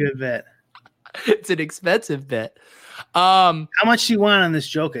bet. That's a good bet. It's an expensive bet. How much do you want on this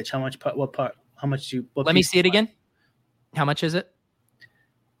Jokic? How much part? What part? How much do you? Let me see it again. How much is it?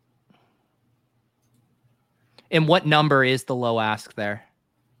 And what number is the low ask there?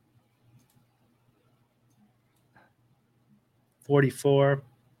 44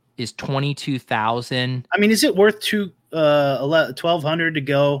 is 22,000. I mean, is it worth $1,200 to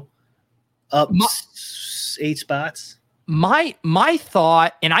go up 8 spots? My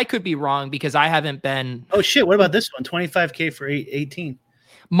thought, and I could be wrong because I haven't been. Oh shit! What about this one? $25K for 18.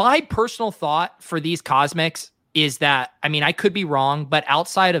 My personal thought for these Cosmics is that, I mean, I could be wrong, but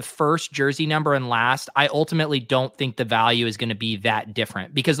outside of first, jersey number, and last, I ultimately don't think the value is going to be that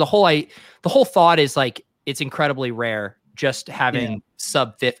different because the whole thought is like it's incredibly rare just having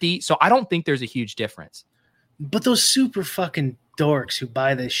sub 50. So I don't think there's a huge difference. But those super fucking dorks who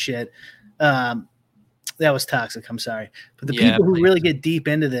buy this shit, that was toxic. I'm sorry. But the people who really get deep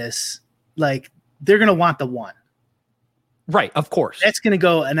into this, like, they're going to want the one. Right, of course. That's going to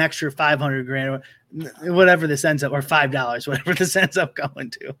go an extra $500,000, whatever this ends up, or $5, whatever this ends up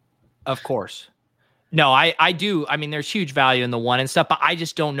going to. Of course. No, I do. I mean, there's huge value in the one and stuff, but I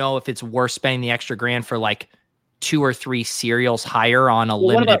just don't know if it's worth spending the extra grand for like 2 or 3 serials higher on a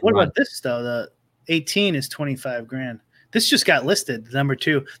limited What about this though? The 18 is $25,000. This just got listed, number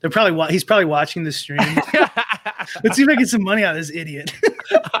 2. They're probably he's probably watching the stream. Let's see if I get some money out of this idiot.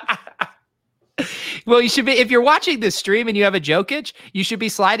 Well, you should be, if you're watching this stream and you have a Jokic, you should be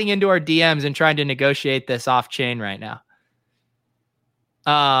sliding into our DMs and trying to negotiate this off chain right now.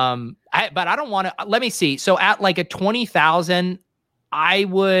 But I don't want to, let me see. So at like a 20,000, I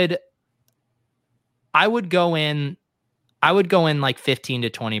would go in like 15 to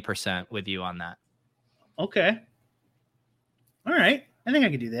 20% with you on that. Okay. All right. I think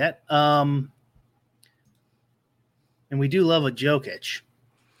I could do that. And we do love a Jokic.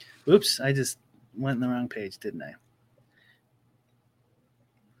 Oops, I just went in the wrong page, didn't I?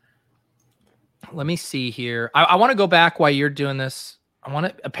 Let me see here. I want to go back while you're doing this.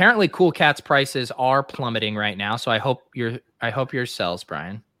 Apparently Cool Cat's prices are plummeting right now, so I hope yours sells,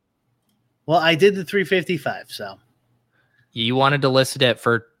 Brian. Well, I did the 355, so you wanted to list it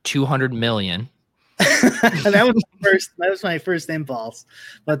for 200 million. That was my first impulse.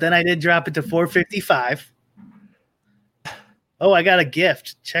 But then I did drop it to 455. Oh, I got a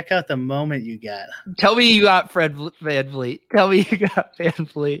gift. Check out the moment you got. Tell me you got Fred VanVleet. Tell me you got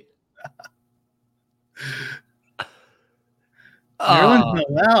VanVleet. Nerlens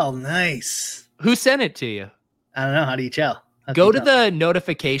Noel, nice. Who sent it to you? I don't know. How do you tell? Go to the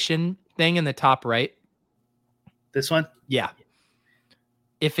notification thing in the top right. This one? Yeah.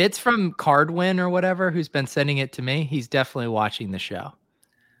 If it's from Cardwin or whatever, who's been sending it to me, he's definitely watching the show.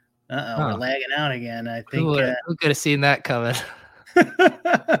 We're lagging out again. I think who could have seen that coming?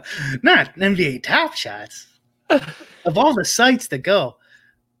 Not NBA Top Shots. Of all the sites to go.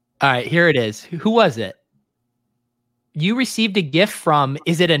 All right, here it is. Who was it? You received a gift from,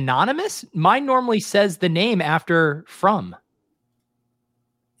 is it anonymous? Mine normally says the name after from.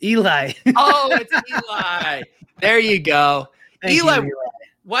 Eli. Oh, it's Eli. There you go. Eli, You, Eli.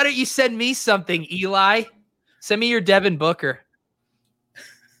 why don't you send me something, Eli? Send me your Devin Booker.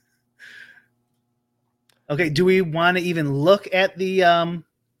 Okay, do we want to even look at the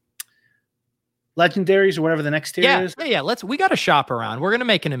legendaries or whatever the next tier is? Yeah. We got to shop around. We're gonna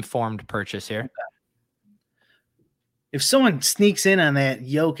make an informed purchase here. If someone sneaks in on that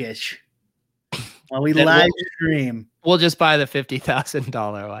Jokic while we live stream, we'll just buy the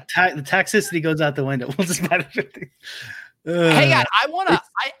 $50,000 one. The toxicity goes out the window. We'll just buy the 50. Hey,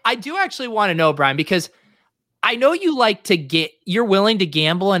 I do actually want to know, Brian, because I know you like to you're willing to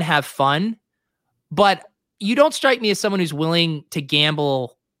gamble and have fun, but you don't strike me as someone who's willing to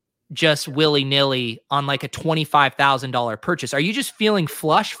gamble just willy-nilly on like a $25,000 purchase. Are you just feeling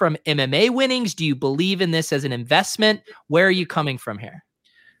flush from MMA winnings? Do you believe in this as an investment? Where are you coming from here?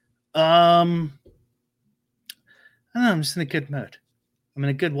 I don't know, I'm just in a good mood. I'm in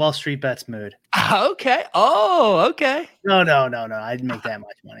a good Wall Street Bets mood. Okay. Oh, okay. No. I didn't make that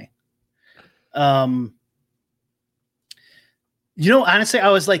much money. Honestly, I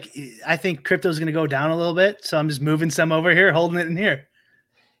was like, I think crypto's going to go down a little bit. So I'm just moving some over here, holding it in here.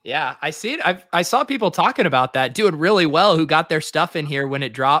 Yeah, I see it. I saw people talking about that, doing really well, who got their stuff in here when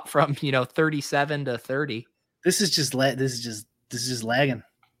it dropped from 37 to 30. This is just lagging.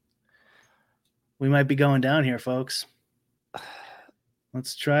 We might be going down here, folks.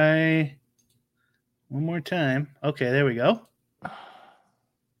 Let's try one more time. Okay, there we go.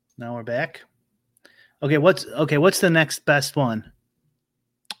 Now we're back. Okay, what's the next best one?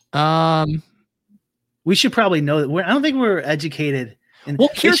 We should probably know that. I don't think we're educated.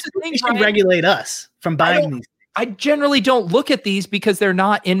 Here's the thing, they should regulate us from buying these. I generally don't look at these because they're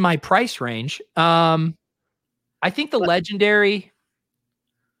not in my price range. I think the legendary.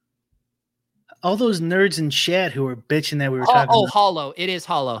 All those nerds in chat who were bitching that we were talking about. Hollow. It is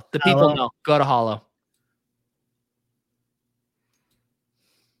Hollow. The people know. Go to Hollow.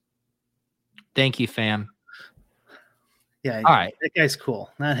 Thank you, fam. Yeah. All right. That guy's cool.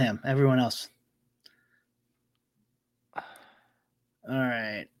 Not him. Everyone else. All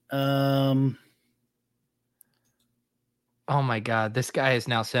right. Oh my God. This guy has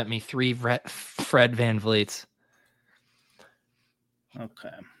now sent me 3 Fred VanVleets. Okay.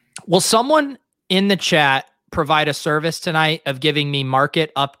 Will someone in the chat provide a service tonight of giving me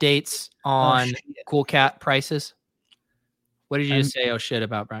market updates on Cool Cat prices? What did you just say? Oh shit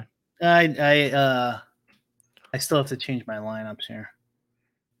about, Brian? I still have to change my lineups here.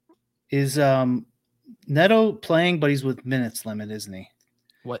 Is Neto playing, but he's with minutes limit, isn't he?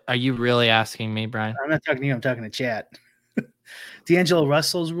 What are you really asking me, Brian? I'm not talking to you. I'm talking to chat. D'Angelo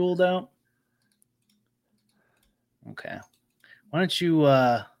Russell's ruled out. Okay. Why don't you?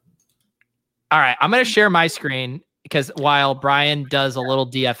 All right, I'm going to share my screen because while Brian does a little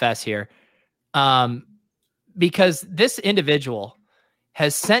DFS here, because this individual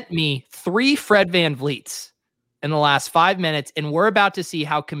has sent me 3 Fred VanVleets in the last 5 minutes, and we're about to see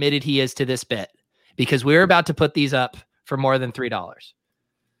how committed he is to this bit because we're about to put these up for more than $3.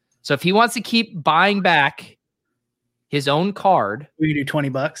 So if he wants to keep buying back his own card, we do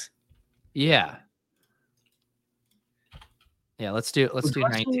 $20. Yeah. Yeah, let's do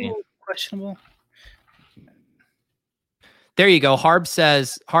 19. Questionable. There you go. Harbs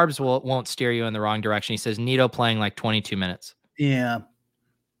won't steer you in the wrong direction. He says Nito playing like 22 minutes. Yeah.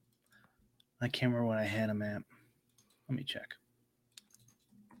 I can't remember what I had him at. Let me check.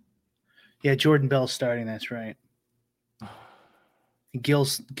 Yeah, Jordan Bell's starting. That's right.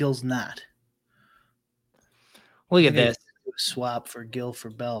 Gil's not. Look at this. Swap for Gil for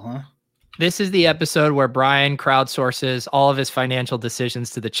Bell, huh? This is the episode where Brian crowdsources all of his financial decisions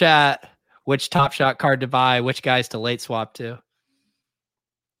to the chat, which Top Shot card to buy, which guys to late swap to.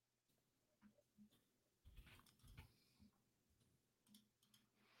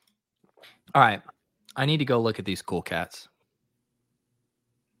 All right. I need to go look at these Cool Cats.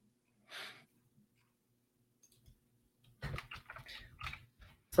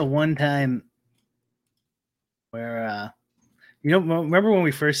 It's the one time where, remember when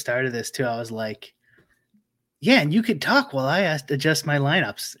we first started this too? I was like, yeah, and you could talk while I adjust my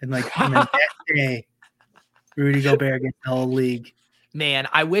lineups. And like, and then that day, Rudy Gobert gets the whole league. Man,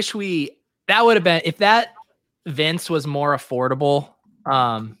 I wish that would have been, if that Vince was more affordable,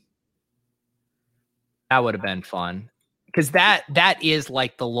 that would have been fun. Because that is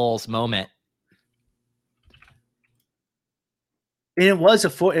like the lulz moment. And it was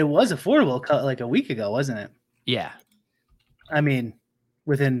affordable like a week ago, wasn't it? Yeah. I mean,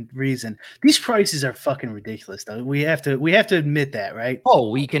 within reason. These prices are fucking ridiculous, though. We have to admit that, right? Oh,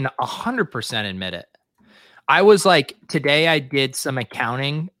 we can 100% admit it. I was like, today I did some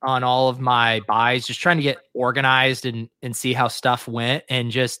accounting on all of my buys, just trying to get organized and see how stuff went.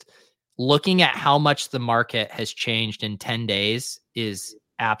 And just looking at how much the market has changed in 10 days is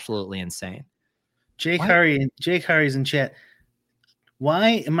absolutely insane. Jake Hurry's in chat.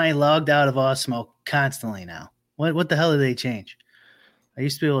 Why am I logged out of Osmo constantly now? What the hell did they change? I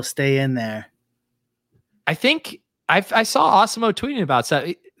used to be able to stay in there. I think I saw Osmo tweeting about stuff.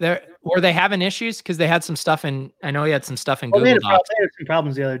 Were they having issues because they had some stuff in? I know he had some stuff in Google They had Docs. some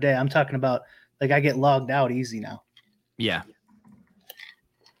problems the other day. I'm talking about like I get logged out easy now. Yeah,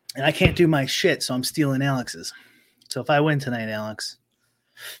 and I can't do my shit, so I'm stealing Alex's. So if I win tonight, Alex,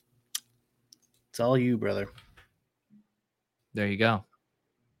 it's all you, brother. There you go.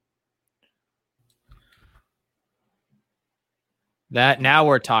 That now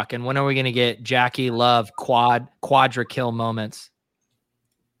we're talking. When are we going to get Jackie Love quadra kill moments?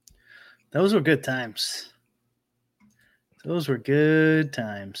 Those were good times. Those were good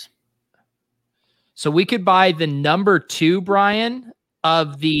times. So we could buy the number 2, Brian,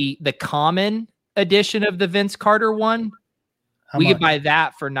 of the common edition of the Vince Carter one. How we much? could buy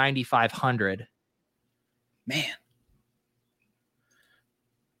that for $9,500. Man.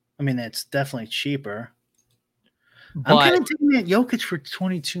 I mean, that's definitely cheaper. But I'm kind of taking that Jokic for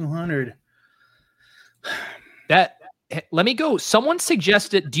 $2,200. Let me go. Someone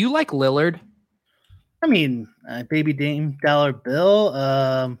suggested, do you like Lillard? I mean, baby Dame dollar bill.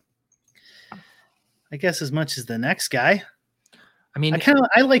 I guess as much as the next guy. I mean,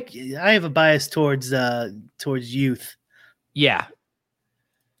 I have a bias towards youth. Yeah.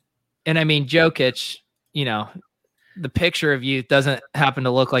 And I mean, Jokic, the picture of youth doesn't happen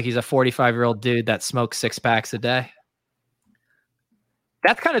to look like he's a 45-year-old dude that smokes 6 packs a day.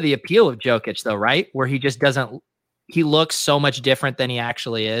 That's kind of the appeal of Jokic, though, right? Where he just he looks so much different than he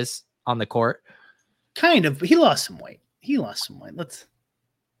actually is on the court. Kind of. He lost some weight.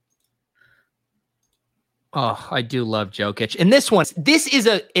 Oh, I do love Jokic. And this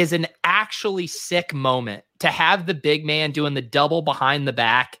is an actually sick moment to have the big man doing the double behind the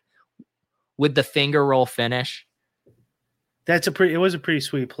back with the finger roll finish. It was a pretty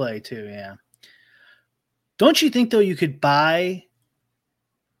sweet play too, yeah. Don't you think though you could buy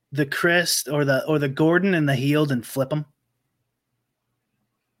the Chris or the Gordon and the Healed and flip them?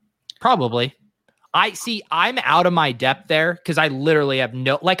 Probably. I'm out of my depth there because I literally have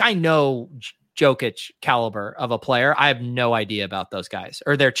I know Jokic caliber of a player. I have no idea about those guys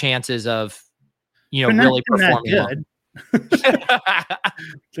or their chances of, really performing well.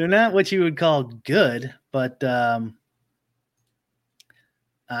 They're not what you would call good, but I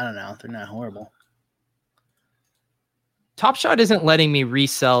don't know. They're not horrible. Top Shot isn't letting me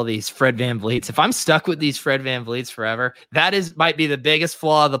resell these Fred VanVleets. If I'm stuck with these Fred VanVleets forever, might be the biggest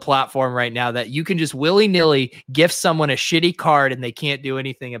flaw of the platform right now, that you can just willy-nilly gift someone a shitty card and they can't do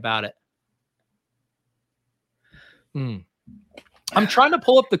anything about it. I'm trying to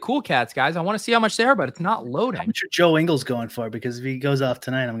pull up the Cool Cats, guys. I want to see how much they are, but it's not loading. How much are Joe Ingles going for? Because if he goes off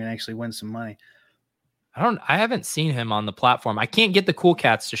tonight, I'm going to actually win some money. I haven't seen him on the platform. I can't get the Cool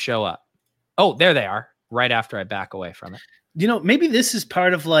Cats to show up. Oh, there they are. Right after I back away from it. Maybe this is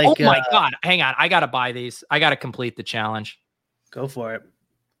part of like. Oh my God. Hang on. I got to buy these. I got to complete the challenge. Go for it.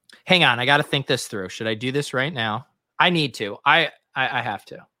 Hang on. I got to think this through. Should I do this right now? I need to. I have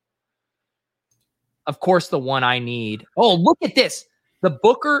to. Of course, the one I need. Oh, look at this. The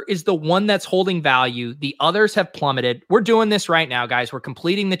Booker is the one that's holding value. The others have plummeted. We're doing this right now, guys. We're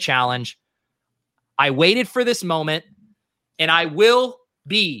completing the challenge. I waited for this moment, and I will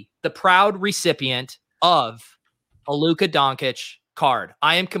be the proud recipient of a Luka Doncic card.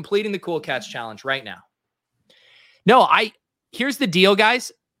 I am completing the Cool Cats challenge right now. No, here's the deal,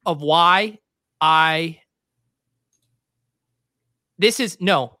 guys, of why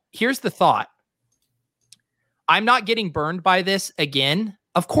here's the thought. I'm not getting burned by this again.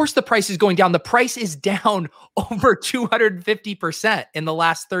 Of course, the price is going down. The price is down over 250% in the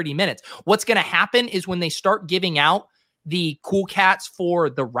last 30 minutes. What's going to happen is when they start giving out the Cool Cats for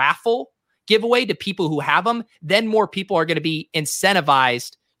the raffle giveaway to people who have them, then more people are going to be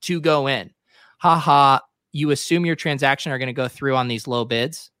incentivized to go in. Haha, you assume your transaction are going to go through on these low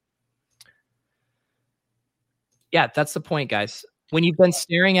bids. Yeah, that's the point, guys. When you've been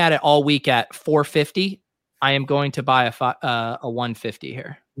staring at it all week at 450, I am going to buy a 150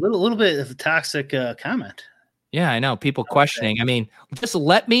 here. A little bit of a toxic comment. Yeah, I know. People questioning. I mean, just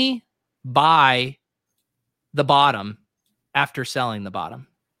let me buy the bottom after selling the bottom.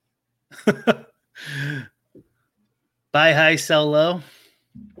 Buy high, sell low.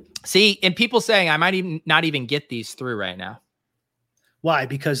 See, and people saying I might even not even get these through right now. Why?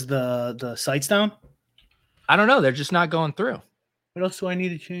 Because the site's down? I don't know. They're just not going through. What else do I need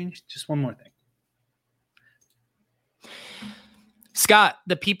to change? Just one more thing. Scott,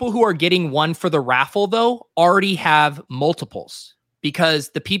 the people who are getting one for the raffle, though, already have multiples because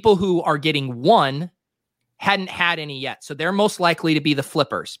the people who are getting one hadn't had any yet. So they're most likely to be the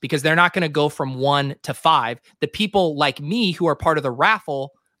flippers because they're not going to go from 1 to 5. The people like me who are part of the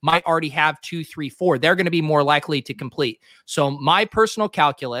raffle might already have 2, 3, 4. They're going to be more likely to complete. So my personal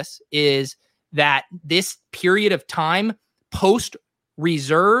calculus is that this period of time post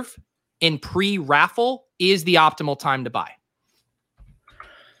reserve and pre-raffle is the optimal time to buy.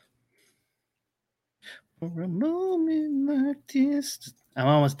 For a moment like this. I'm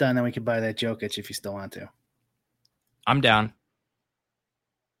almost done. Then we can buy that Jokic if you still want to. I'm down.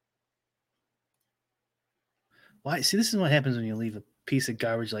 Why? See, this is what happens when you leave a piece of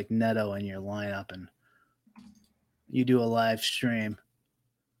garbage like Neto in your lineup and you do a live stream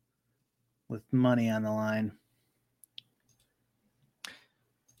with money on the line.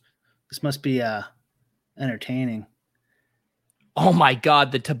 This must be entertaining. Oh my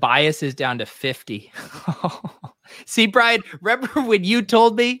God, the Tobias is down to 50. See, Brian, remember when you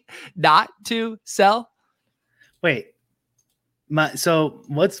told me not to sell? Wait, so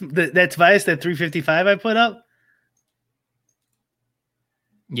what's that Tobias, that 355 I put up?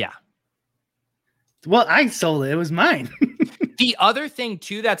 Yeah. Well, I sold it. It was mine. The other thing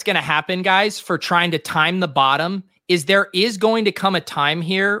too that's going to happen, guys, for trying to time the bottom is there is going to come a time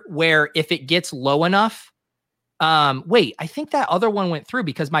here where if it gets low enough, wait, I think that other one went through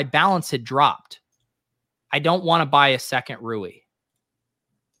because my balance had dropped. I don't want to buy a second Rui.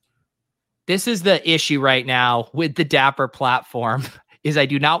 This is the issue right now with the Dapper platform is I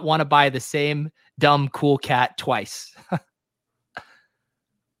do not want to buy the same dumb cool cat twice.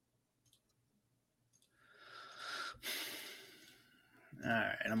 All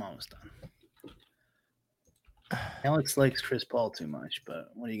right, I'm almost done. Alex likes Chris Paul too much, but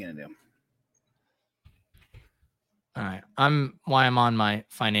what are you going to do? All right. While I'm on my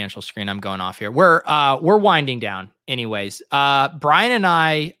financial screen, I'm going off here. We're winding down anyways. Brian and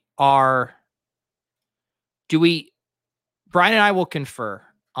I will confer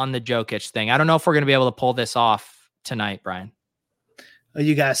on the Jokic thing. I don't know if we're going to be able to pull this off tonight, Brian. Oh,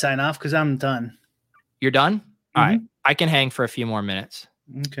 you got to sign off because I'm done. You're done? Mm-hmm. All right. I can hang for a few more minutes.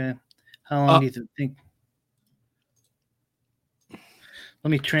 Okay. How long do you think?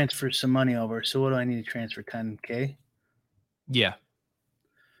 Let me transfer some money over. So what do I need to transfer? 10K? Yeah.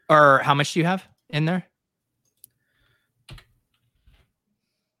 Or how much do you have in there?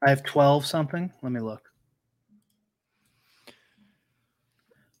 I have 12 something. Let me look.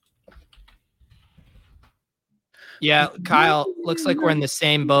 Yeah, Kyle, looks like we're in the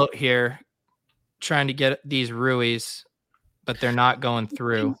same boat here trying to get these Ruiz, but they're not going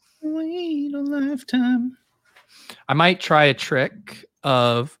through. Wait a lifetime. I might try a trick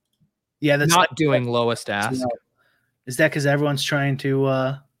of that's not doing lowest ask. Is that because everyone's trying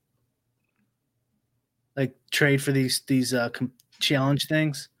to trade for these challenge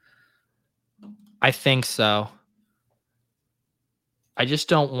things? I think so. I just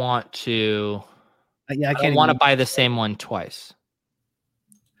don't want to. I don't want to buy the same one twice.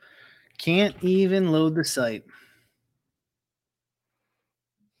 Can't even load the site.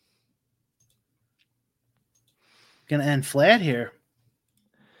 Gonna end flat here.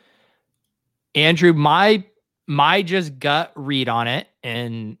 Andrew, my just gut read on it,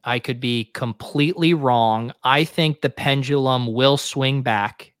 and I could be completely wrong. I think the pendulum will swing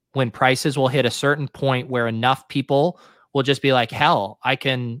back when prices will hit a certain point where enough people will just be like, hell, I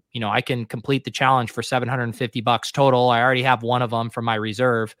can complete the challenge for $750 total. I already have one of them for my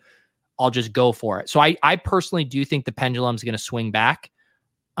reserve. I'll just go for it. So I personally do think the pendulum is going to swing back.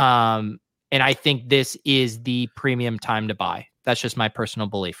 And I think this is the premium time to buy. That's just my personal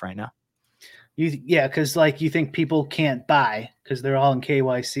belief right now. Because you think people can't buy because they're all in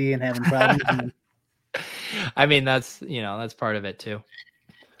KYC and having problems. I mean, that's part of it too.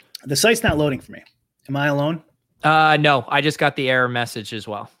 The site's not loading for me. Am I alone? No, I just got the error message as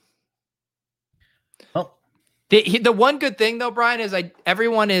well. Oh, the one good thing though, Brian, is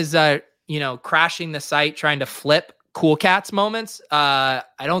everyone is crashing the site trying to flip cool cats moments. I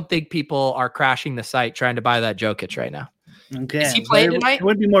don't think people are crashing the site trying to buy that Jokic right now. Okay. Is he playing tonight? It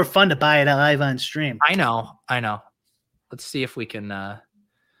would be more fun to buy it live on stream. I know. Let's see if we can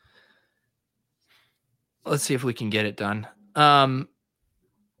get it done.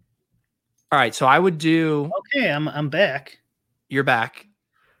 All right, so I would do. Okay, I'm back. You're back.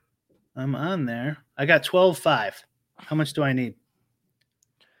 I'm on there. I got 12.5. How much do I need?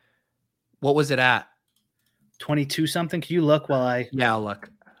 What was it at? 22 something. Can you look while I? Yeah, I'll look.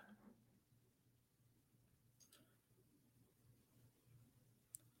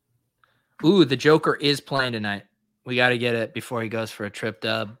 Ooh, the Joker is playing tonight. We got to get it before he goes for a trip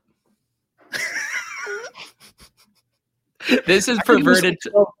dub. This is perverted.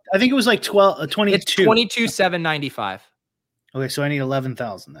 I think it was like 22. It's 22,795. Okay, so I need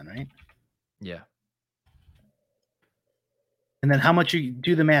 11,000 then, right? Yeah. And then how much you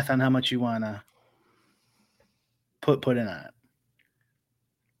do the math on how much you want to put in on it?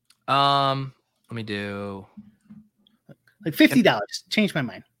 Let me do like $50. Change my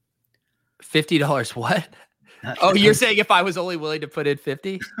mind. $50. What? Oh, you're saying if I was only willing to put in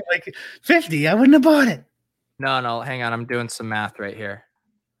 50? Like 50, I wouldn't have bought it. No, hang on. I'm doing some math right here.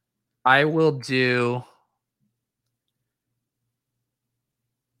 I will do.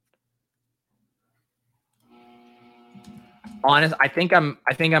 Honest, I think I'm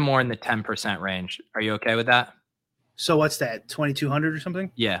more in the 10% range. Are you okay with that? So what's that? 2,200 or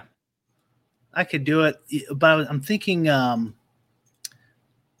something? Yeah. I could do it, but I'm thinking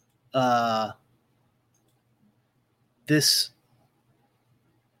this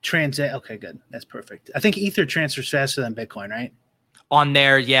okay, good. That's perfect. I think Ether transfers faster than Bitcoin, right? On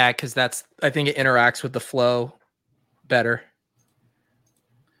there, yeah, because I think it interacts with the flow better.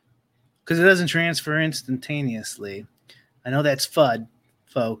 Because it doesn't transfer instantaneously. I know that's FUD,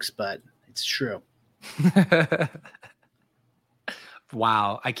 folks, but it's true.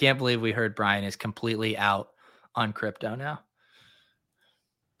 Wow. I can't believe we heard Brian is completely out on crypto now.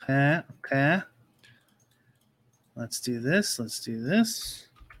 Okay. Let's do this.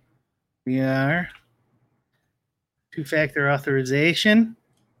 We are two-factor authorization.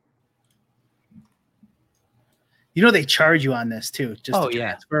 You know they charge you on this too. Just to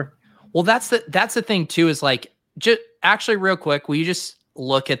transfer. Well, that's the thing too. Is like just actually real quick. Will you just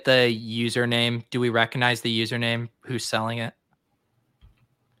look at the username? Do we recognize the username? Who's selling it?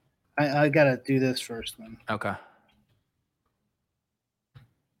 I gotta do this first then. Okay.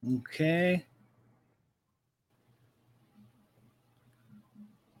 Okay.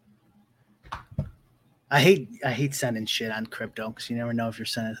 I hate sending shit on crypto because you never know if you're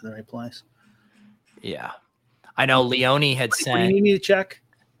sending it to the right place. Yeah. I know Leone had sent. What do you need me to check?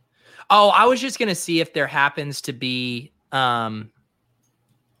 Oh, I was just gonna see if there happens to be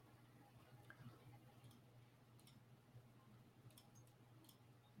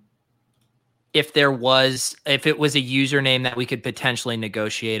if it was a username that we could potentially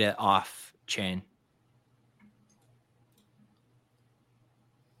negotiate it off chain.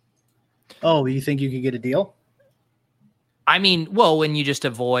 Oh, you think you could get a deal? I mean, well, when you just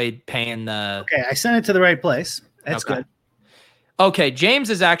avoid paying the. Okay, I sent it to the right place. That's good. Okay, James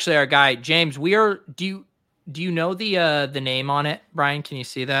is actually our guy. James, we are. Do you know the name on it, Brian? Can you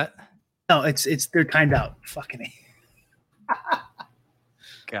see that? No, it's they're timed out. Fucking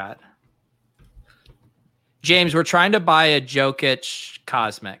God. James, we're trying to buy a Jokic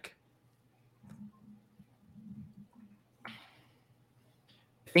Cosmic.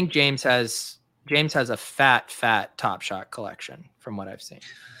 I think James has a fat Top Shot collection from what I've seen.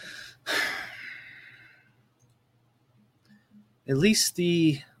 At least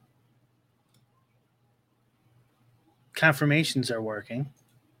the confirmations are working.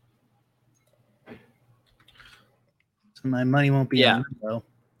 So my money won't be on though.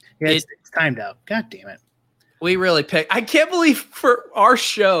 Yeah, it's timed out. God damn it. We really picked. I can't believe for our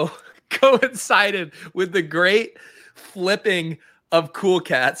show coincided with the great flipping of Cool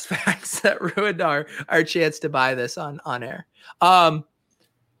Cats facts that ruined our chance to buy this on air.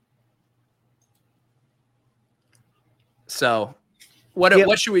 So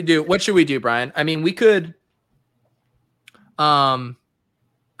what should we do? What should we do, Brian? I mean, we could I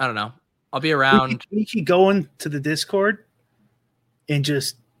don't know. I'll be around. We could go into the Discord and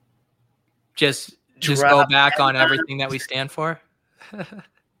just go back on everything that we stand for.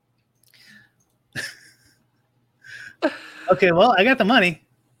 Okay, well, I got the money.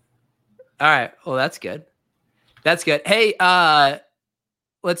 All right. Well, that's good. That's good. Hey,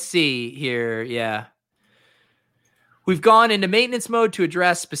 let's see here. Yeah. We've gone into maintenance mode to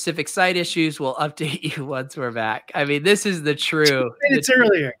address specific site issues. We'll update you once we're back. I mean, this is the true. 2 minutes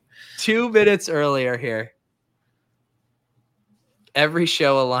earlier. 2 minutes earlier here. Every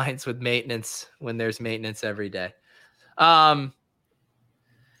show aligns with maintenance when there's maintenance every day.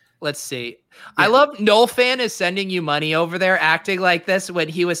 Let's see. Yeah. I love Noel Fan is sending you money over there acting like this when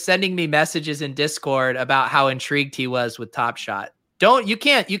he was sending me messages in Discord about how intrigued he was with Top Shot. You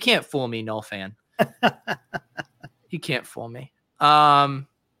can't fool me, Noel Fan. You can't fool me. All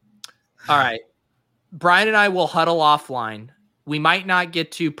right. Brian and I will huddle offline. We might not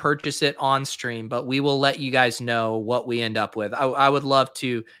get to purchase it on stream, but we will let you guys know what we end up with. I would love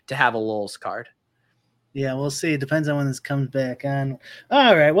to have a Lulz card. Yeah, we'll see. It depends on when this comes back on.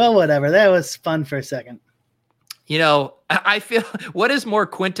 All right. Well, whatever. That was fun for a second. You know, I feel what is more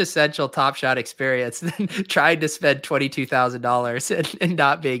quintessential Top Shot experience than trying to spend $22,000 and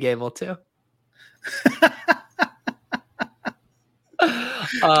not being able to? Could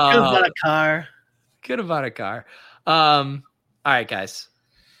have bought a car. Could have bought a car. All right, guys.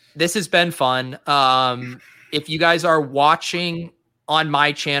 This has been fun. If you guys are watching on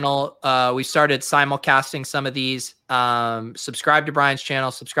my channel, we started simulcasting some of these. Subscribe to Brian's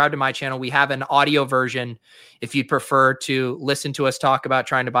channel, subscribe to my channel. We have an audio version if you'd prefer to listen to us talk about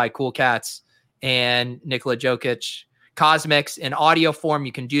trying to buy Cool Cats and Nikola Jokic Cosmics in audio form.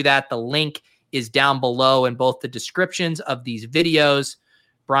 You can do that. The link is down below in both the descriptions of these videos.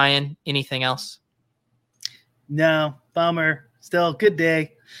 Brian, anything else? No, bummer. Still good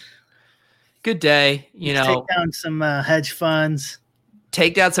day. Good day. You know, take down some hedge funds.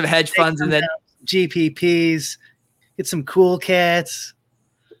 Take down some hedge funds and then GPPs. Get some Cool Cats.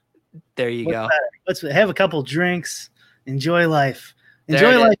 There you go. Let's have a couple drinks. Enjoy life.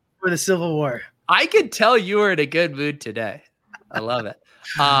 Enjoy life before the Civil War. I could tell you were in a good mood today. I love it.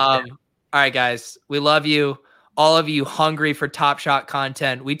 All right, guys. We love you. All of you hungry for Top Shot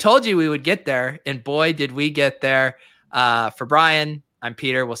content. We told you we would get there, and boy, did we get there. For Brian, I'm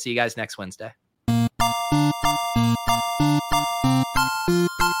Peter. We'll see you guys next Wednesday.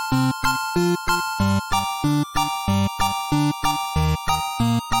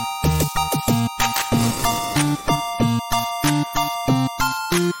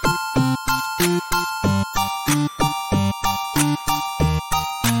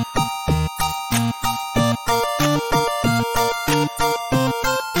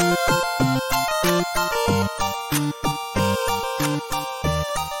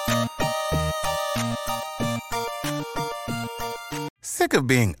 Sick of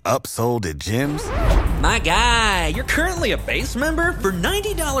being upsold at gyms? My guy, you're currently a base member? For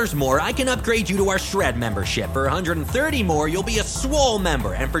 $90 more, I can upgrade you to our Shred membership. For $130 more, you'll be a Swole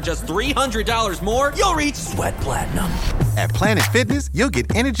member. And for just $300 more, you'll reach Sweat Platinum. At Planet Fitness, you'll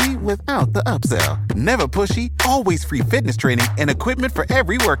get energy without the upsell. Never pushy, always free fitness training and equipment for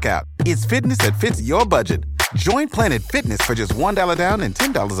every workout. It's fitness that fits your budget. Join Planet Fitness for just $1 down and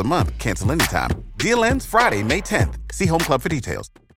 $10 a month. Cancel anytime. Deal ends Friday, May 10th. See Home Club for details.